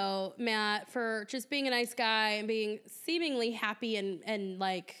you miserable. though, Matt, for just being a nice guy and being seemingly happy and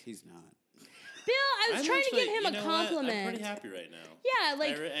like He's not. Bill, I was I'm trying actually- to give him you a know what? compliment. I'm pretty happy right now. Yeah,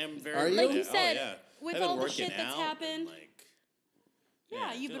 like I am very. Are you? like you oh, said, yeah. with I've been all the working shit that's out and, happened. like,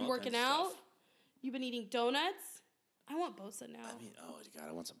 yeah, you've doing been all working kinds of out. stuff. You've been eating donuts. I want Bosa now. I mean, oh god,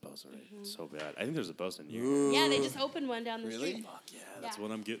 I want some Bosa right so bad. I think there's a Bosa near. here. Yeah, they just opened one down the Really? street. Fuck yeah, that's Yeah.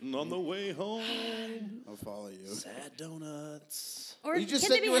 what I'm getting on the way home. I'll follow you. Sad donuts. Or You just can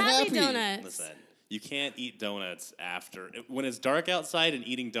said they be you were happy happy. donuts? Listen, you can't eat donuts when it's dark outside and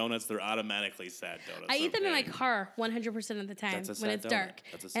eating donuts. They're automatically sad donuts. I eat them in my okay? car 100% of the time That's a sad when it's donut. dark.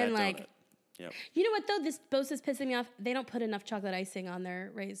 That's a sad and like, donut. Yep. you know what though? This Bosa's pissing me off. They don't put enough chocolate icing on their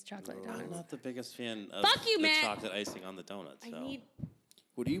raised chocolate I'm donuts. not the biggest fan of Fuck you, the Matt. chocolate icing on the donuts. I So. need.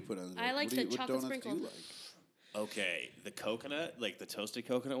 What do you put on? I like what do the what chocolate donuts do you sprinkles. like? Okay, the coconut, like the toasted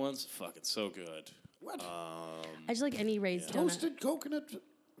coconut ones, fucking so good. What? I just like any raised donut. Toasted coconut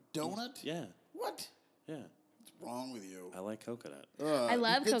donut? Yeah, What? yeah. What's wrong with you? I like coconut. I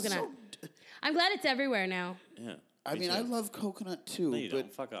love it's coconut. I'm glad it's everywhere now. Yeah. I me mean, too. I love coconut too, No, you but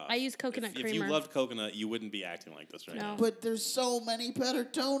don't. Fuck off. I use coconut if creamer. you loved coconut, you wouldn't be acting like this right No. now. but there's so many better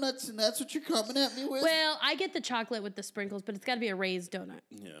donuts, and that's what you're coming at me with. Well, I get the chocolate with the sprinkles, but it's got to be a raised donut,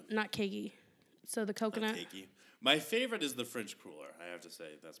 Yeah. not cakey. So the coconut. Cakey. My favorite is the French cruller. I have to say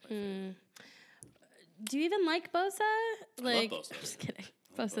that's my favorite. Do you even like Bosa? Like, Bosa. I'm just kidding.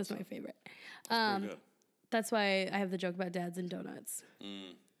 Bosa's my favorite. Pretty good. That's why I have the joke about dads and donuts.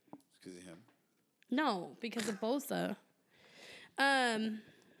 because of him. No, because of Bosa. I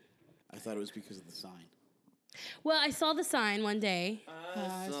thought it was because of the sign. Well, I saw the sign one day.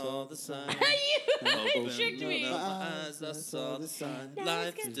 I saw the sign. You tricked me. eyes, I saw the sign.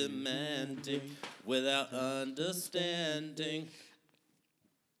 Life's demanding without understanding.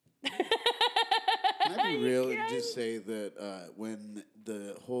 Can I be real and just say that when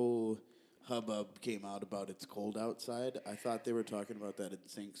the whole hubbub came out about It's Cold Outside, I thought they were talking about that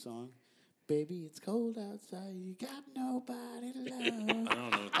NSYNC song. Baby, it's cold outside. You got nobody to love. I don't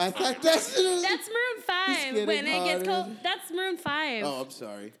know. What I thought that's it. That's Maroon 5. getting When it gets harder. cold, that's Maroon 5. Oh, I'm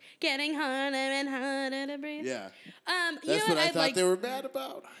sorry. Getting harder and harder to breathe. Yeah. You That's know what I I'd thought like. they were mad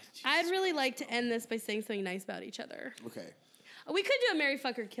about. I'd really like to end this by saying something nice about each other. Okay. We could do a Marry,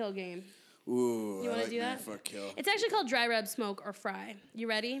 Fuck, or Kill game. Ooh, You I wanna like do that? fuck, kill. It's actually called dry rub, smoke, or fry. You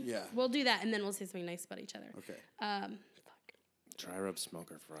ready? Yeah. We'll do that, and then we'll say something nice about each other. Okay. Fuck. Dry rub,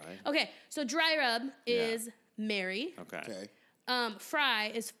 smoke, or fry. Okay, so dry rub is marry. Okay. Okay.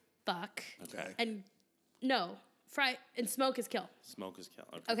 Fry is fuck. Okay. And no, fry and smoke is kill. Smoke is kill.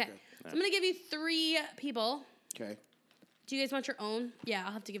 Okay. Okay. So I'm gonna give you 3 people. Okay. Do you guys want your own? Yeah,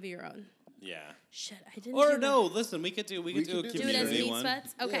 I'll have to give you your own. Yeah. Shit, I didn't. Or do no, listen, we could do a Do it as community meat one.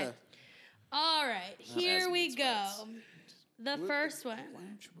 sweats. Okay. Yeah. All right, here as we meat go. sweats. The first one. Why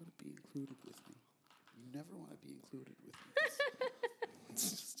don't you want to be included with me? You never want to be included with me.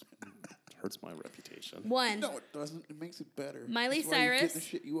 Hurts my reputation. One. No, it doesn't. It makes it better. Miley That's why you get Cyrus. the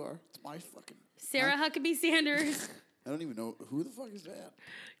shit you are. It's my fucking. Sarah Huckabee Sanders. I don't even know who the fuck is that.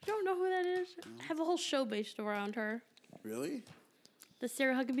 You don't know who that is? I have a whole show based around her. Really? The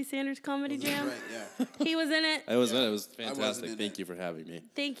Sarah Huckabee Sanders Comedy Jam. Right. Yeah. He was in it. It was Yeah. it was I wasn't fantastic. in Thank it. you for having me.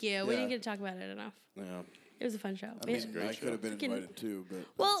 Thank you. We Yeah. didn't get to talk about it enough. Yeah. It was a fun show. I We- mean, I could have been Freaking- invited too, but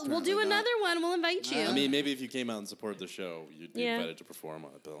well, we'll do apparently not. another one. We'll invite you. I I mean, maybe if you came out and supported the show, you'd be Yeah. invited to perform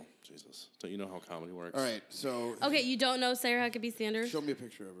on it, Bill. Jesus. Don't you know how comedy works? All right, so Okay, you don't know Sarah Huckabee Sanders? show me a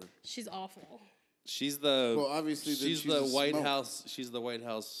picture of her. She's awful. She's the Well, obviously, then she's she's the a White smoke. House. She's the White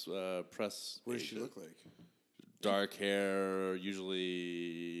House press. What does she agent. look like? Dark hair,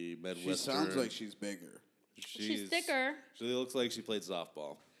 usually Midwestern. She sounds like she's bigger. She's thicker. She looks like she played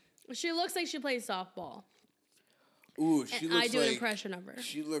softball. She looks like she plays softball. Ooh, she And looks I do like an impression of her.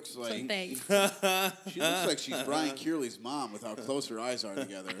 She looks So like thanks. she looks like she's Brian Kearley's mom with how close her eyes are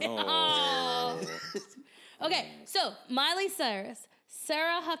together. Oh. Okay, so Miley Cyrus,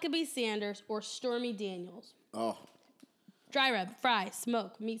 Sarah Huckabee Sanders, or Stormy Daniels. Oh, Dry rub, fry,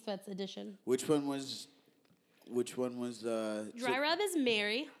 smoke, meat sweats edition. which one was? Dry rub is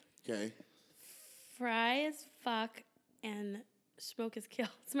marry, Okay. fry is fuck, and smoke is kill.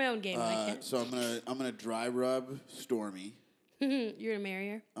 It's my own game. I can't. So I'm gonna dry rub Stormy. You're gonna marry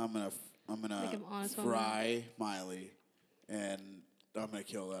her. I'm gonna Make an honest woman. fry Miley, and I'm gonna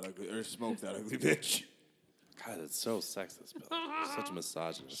kill that ugly or smoke that ugly bitch. God, it's so sexist, Bill. Such a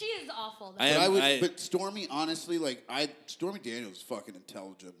misogynist. She is awful. Though. But Stormy, honestly, Stormy Daniels is fucking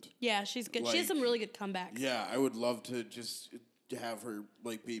intelligent. Yeah, she's good. She has some really good comebacks. Yeah, I would love to just have her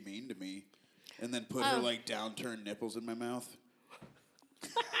like be mean to me, and then put her like downturned nipples in my mouth.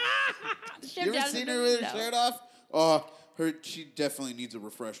 You ever seen her with her shirt off? Oh, she definitely needs a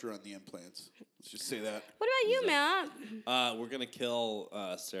refresher on the implants. Let's just say that. What about you, Matt? We're gonna kill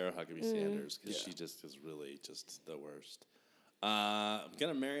Sarah Huckabee Sanders because she just is really just the worst. I'm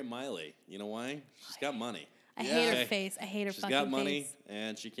gonna marry Miley. You know why? She's got money. I hate her Okay. face. I hate her She's fucking got money, face.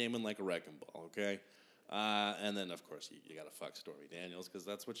 and she came in like a wrecking ball. Okay. And then of course you gotta fuck Stormy Daniels because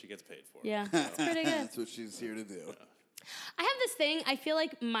that's what she gets paid for. Yeah, that's pretty good. That's what she's here to do. I have this thing. I feel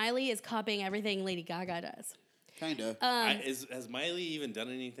like Miley is copying everything Lady Gaga does. Kinda. Has Miley even done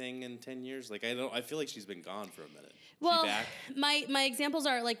anything in 10 years? Like I feel like she's been gone for a minute. Well, she back? my examples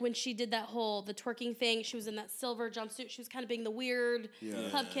are like when she did the twerking thing. She was in that silver jumpsuit. She was kind of being the weird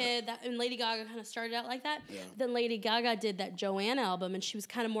club kid. And Lady Gaga kind of started out like that. Yeah. Then Lady Gaga did that Joanne album, and she was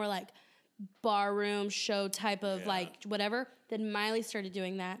kind of more like barroom show type of like whatever. Then Miley started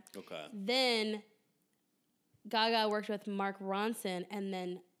doing that. Okay. Then Gaga worked with Mark Ronson, and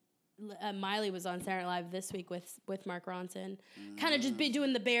then Miley was on Saturday Night Live this week with Mark Ronson. Kind of just be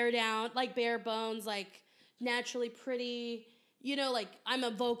doing the bare down, like bare bones, like naturally pretty. You know, like I'm a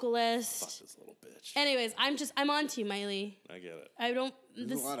vocalist. Fuck this little bitch. Anyways, I'm on to you, Miley. I get it. I don't.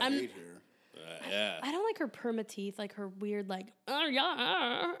 There's a lot of hate here. Yeah. I don't like her perma teeth, like her weird, like oh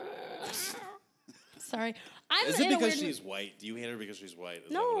yeah. Sorry, I'm. Is it in a because weird she's white? Do you hate her because she's white?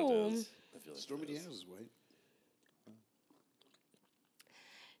 Is No. That what it is? I feel like Stormy it is. Daniels is white.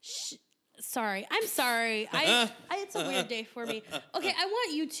 Sorry, I'm sorry. It's a weird day for me. Okay, I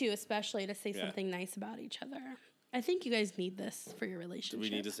want you two especially to say something nice about each other. I think you guys need this for your Do relationship. we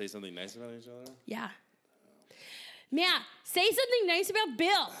need to say something nice about each other? Yeah. Matt, say something nice about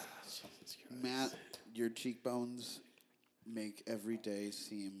Bill. Matt, your cheekbones make every day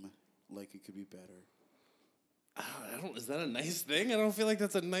seem like it could be better. Is that a nice thing? I don't feel like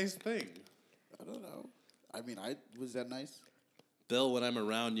that's a nice thing. I don't know. I mean, was that nice? Bill, when I'm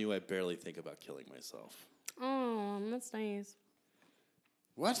around you, I barely think about killing myself. Oh, that's nice.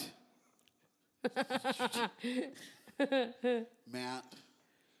 What? Matt,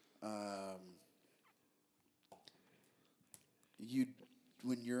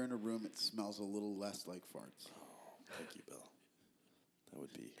 when you're in a room, it smells a little less like farts. Thank you, Bill. That would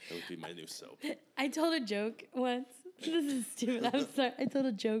be my new soap. I told a joke once. This is stupid. I'm sorry. I told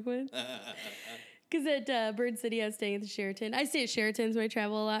a joke once. Because at Bird City, I was staying at the Sheraton. I stay at Sheraton's when I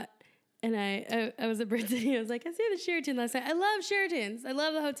travel a lot. And I was at Bird City. I was like, I stayed at the Sheraton last night. I love Sheratons. I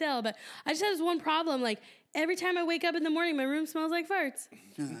love the hotel, but I just have this one problem. Like, every time I wake up in the morning, my room smells like farts.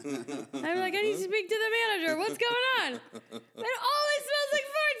 I'm like, I need to speak to the manager. What's going on? It always smells like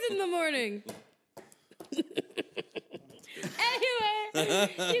farts in the morning.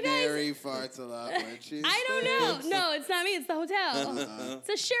 Anyway, you guys. Mary farts a lot when she's I don't know. No, it's not me. It's the hotel. It's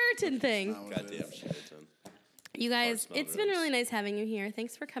a Sheraton thing. Goddamn Sheraton. You guys, smell it's been really nice having you here.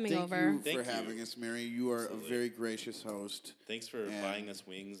 Thanks for coming Thank over. you Thank for you. having us, Mary. You are Absolutely. a very gracious host. Thanks for buying us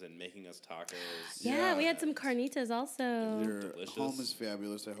wings and making us tacos. Yeah, we had some carnitas also. Your delicious. home is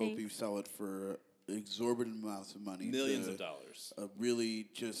fabulous. I hope you Thanks. sell it for exorbitant amounts of money. Millions to of dollars. A really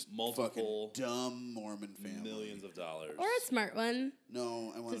just Multiple fucking dumb Mormon family. Millions of dollars. Or a smart one.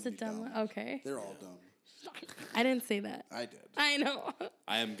 No, I want Just to a be dumb dumb. one. Okay. They're all dumb. I didn't say that. I did. I know.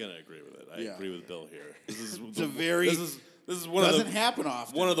 I am gonna agree with it. I Yeah. agree with Bill here. This is a very- this is one Doesn't of the happen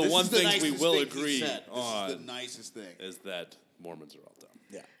often. one of the This one is the things we nicest will thing he agree said. on. This is the nicest thing. is that Mormons are all dumb.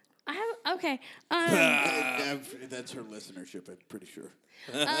 Yeah. I have, okay. That's her listenership, I'm pretty sure.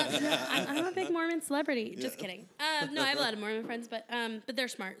 No, I'm a big Mormon celebrity. Just kidding. No, I have a lot of Mormon friends, but they're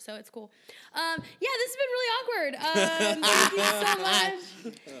smart, so it's cool. Yeah, this has been really awkward. Thank you so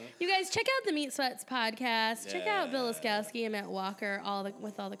much. You guys, check out the Meat Sweats podcast. Check out Bill Laskowski and Matt Walker,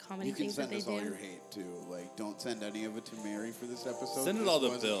 with all the comedy You can things that send they us all do. your hate, too. Like, don't send any of it to Mary for this episode. Send it This all to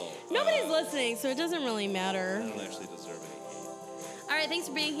wasn't- Bill. Nobody's listening, so it doesn't really matter. I don't actually deserve any hate. All right, thanks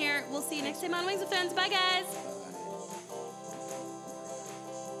for being here. We'll see you next time on Wings with Friends. Bye, guys.